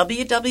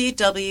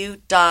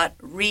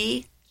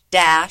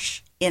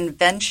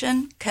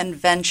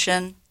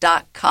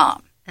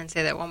www.re-inventionconvention.com. And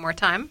say that one more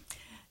time.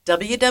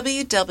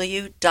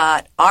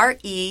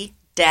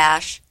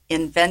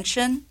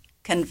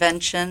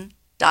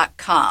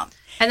 www.re-inventionconvention.com.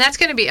 And that's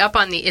going to be up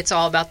on the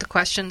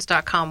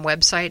it'sallaboutthequestions.com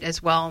website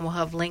as well, and we'll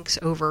have links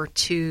over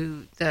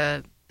to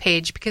the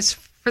page, because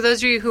for those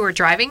of you who are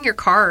driving your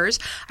cars,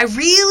 I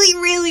really,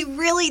 really,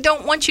 really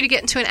don't want you to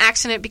get into an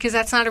accident, because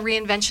that's not a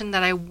reinvention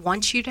that I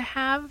want you to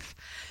have.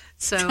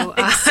 So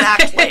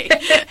Exactly.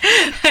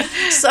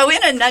 So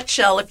in a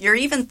nutshell, if you're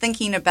even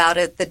thinking about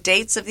it, the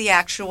dates of the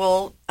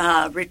actual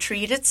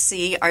retreat at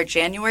sea are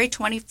January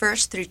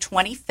 21st through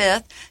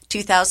 25th,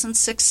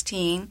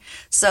 2016.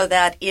 So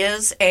that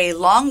is a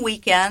long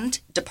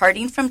weekend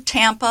departing from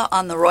Tampa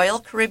on the Royal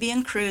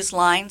Caribbean Cruise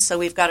Line. So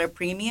we've got a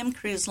premium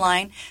cruise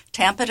line,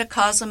 Tampa to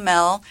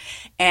Cozumel,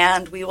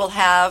 and we will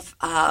have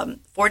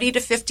 40 to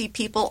 50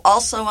 people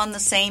also on the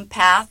same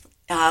path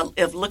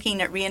of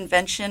looking at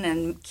reinvention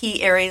and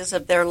key areas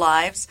of their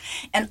lives.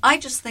 And I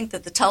just think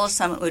that the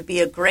Telesummit would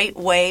be a great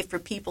way for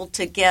people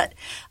to get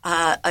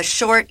a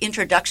short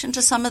introduction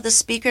to some of the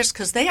speakers,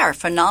 because they are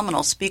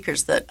phenomenal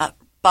speakers that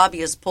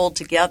Bobby has pulled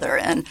together,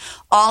 and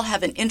all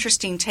have an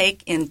interesting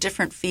take in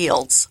different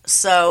fields.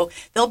 So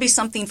there'll be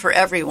something for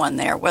everyone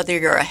there, whether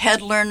you're a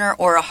head learner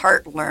or a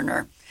heart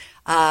learner.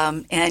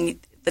 And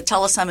the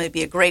Telesummit would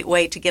be a great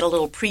way to get a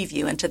little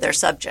preview into their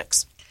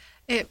subjects.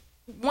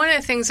 One of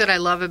the things that I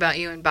love about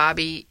you and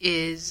Bobby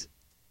is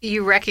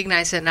you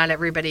recognize that not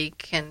everybody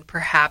can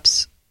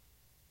perhaps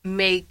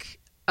make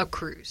a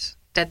cruise,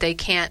 that they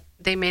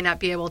may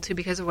not be able to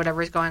because of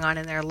whatever is going on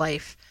in their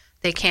life.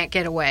 They can't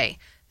get away.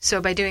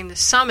 So by doing the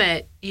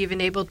summit, you've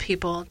enabled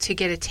people to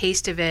get a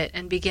taste of it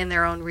and begin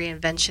their own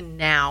reinvention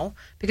now,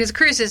 because the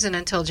cruise isn't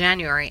until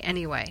January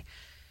anyway.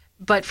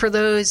 But for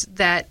those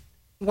that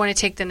want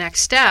to take the next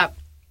step,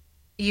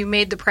 you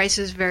made the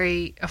prices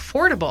very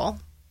affordable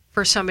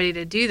for somebody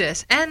to do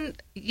this. And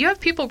you have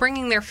people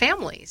bringing their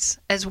families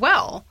as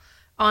well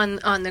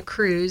on the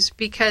cruise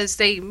because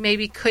they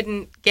maybe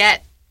couldn't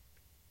get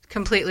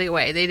completely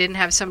away. They didn't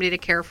have somebody to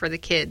care for the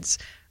kids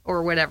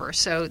or whatever.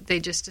 So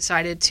they just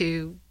decided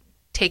to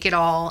take it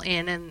all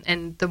in.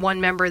 And the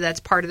one member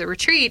that's part of the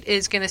retreat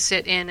is going to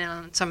sit in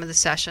on some of the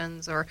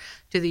sessions or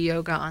do the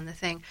yoga on the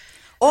thing.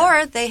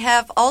 Or they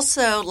have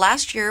also,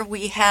 last year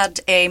we had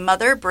a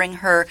mother bring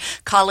her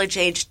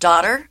college-age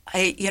daughter.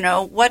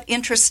 What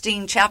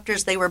interesting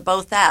chapters they were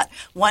both at.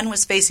 One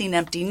was facing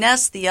empty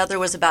nest. The other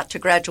was about to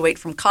graduate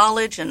from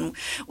college and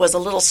was a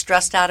little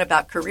stressed out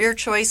about career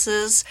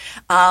choices.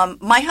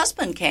 My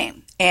husband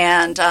came,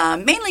 and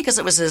mainly because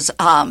it was his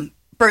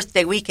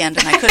birthday weekend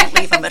and I couldn't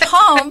leave him at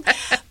home.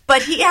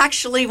 But he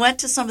actually went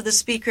to some of the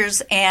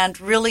speakers and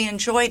really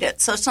enjoyed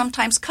it. So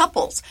sometimes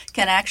couples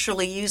can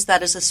actually use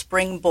that as a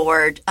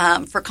springboard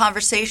for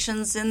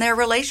conversations in their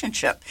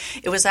relationship.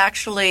 It was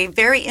actually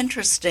very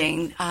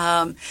interesting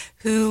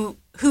who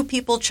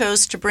people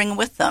chose to bring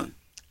with them.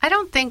 I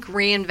don't think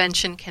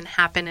reinvention can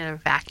happen in a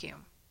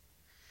vacuum.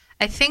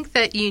 I think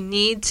that you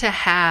need to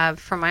have,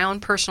 from my own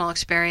personal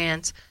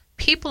experience,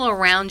 people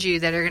around you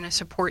that are going to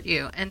support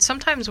you. And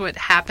sometimes what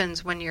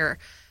happens when you're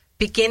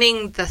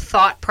beginning the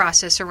thought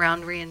process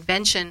around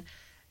reinvention,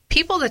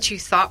 people that you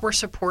thought were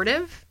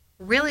supportive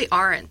really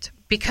aren't,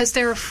 because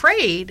they're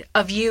afraid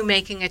of you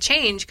making a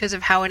change because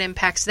of how it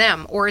impacts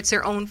them, or it's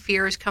their own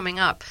fears coming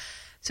up.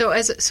 So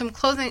as a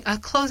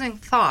closing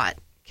thought,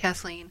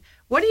 Kathleen,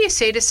 what do you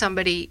say to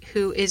somebody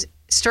who is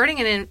starting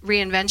a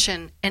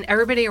reinvention and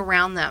everybody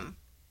around them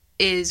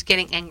is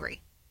getting angry?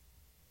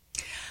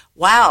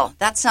 Wow,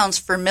 that sounds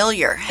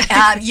familiar.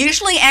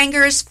 Usually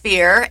anger is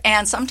fear,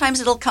 and sometimes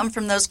it'll come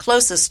from those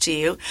closest to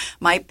you.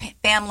 My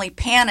family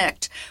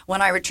panicked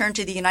when I returned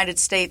to the United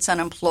States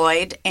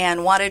unemployed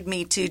and wanted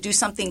me to do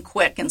something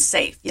quick and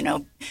safe.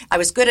 I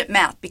was good at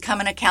math.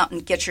 Become an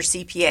accountant, get your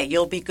CPA,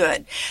 you'll be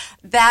good.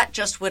 That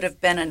just would have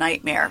been a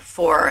nightmare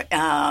for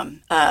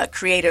a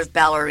creative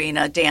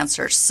ballerina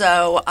dancer.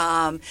 So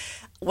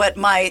what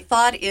my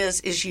thought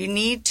is you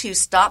need to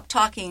stop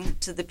talking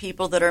to the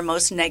people that are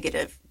most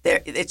negative.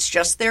 It's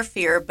just their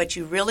fear, but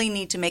you really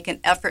need to make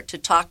an effort to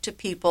talk to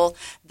people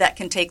that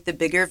can take the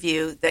bigger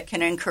view, that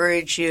can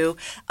encourage you,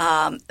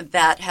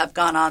 that have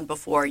gone on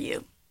before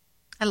you.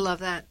 I love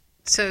that.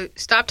 So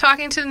stop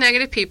talking to the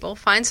negative people,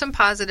 find some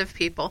positive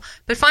people,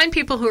 but find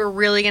people who are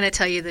really going to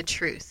tell you the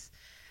truth.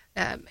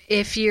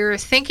 If you're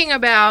thinking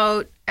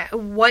about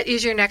what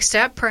is your next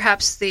step,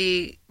 perhaps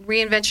the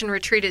Reinvention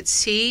Retreat at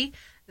Sea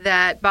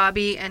that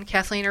Bobby and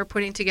Kathleen are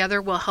putting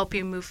together will help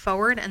you move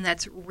forward, and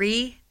that's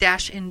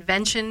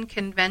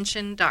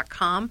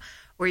re-inventionconvention.com,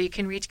 where you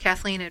can reach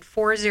Kathleen at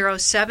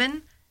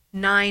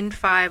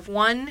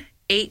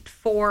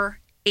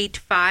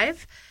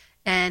 407-951-8485.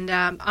 And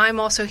I'm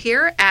also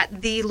here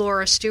at the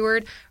Laura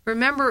Stewart.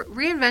 Remember,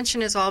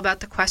 reinvention is all about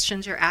the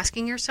questions you're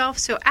asking yourself,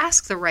 so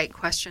ask the right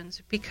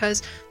questions,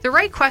 because the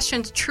right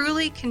questions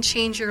truly can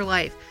change your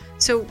life.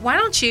 So why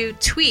don't you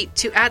tweet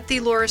to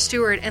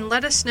 @TheLauraStewart and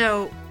let us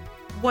know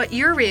what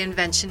your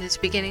reinvention is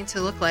beginning to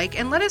look like,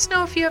 and let us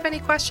know if you have any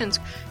questions,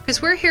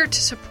 because we're here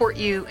to support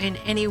you in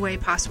any way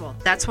possible.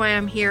 That's why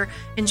I'm here.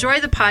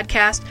 Enjoy the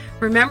podcast.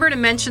 Remember to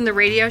mention the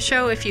radio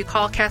show if you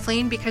call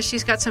Kathleen, because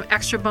she's got some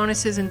extra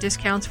bonuses and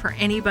discounts for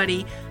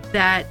anybody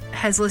that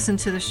has listened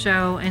to the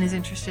show and is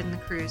interested in the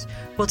cruise.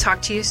 We'll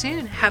talk to you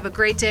soon. Have a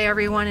great day,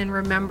 everyone, and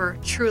remember,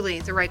 truly,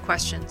 the right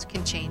questions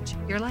can change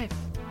your life.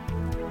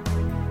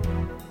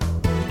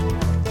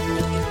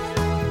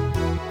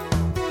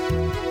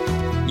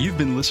 You've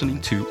been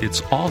listening to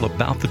It's All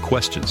About the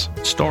Questions,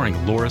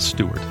 starring Laura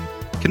Stewart.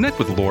 Connect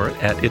with Laura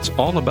at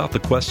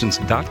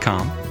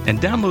it'sallaboutthequestions.com and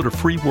download a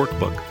free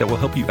workbook that will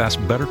help you ask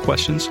better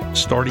questions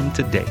starting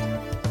today.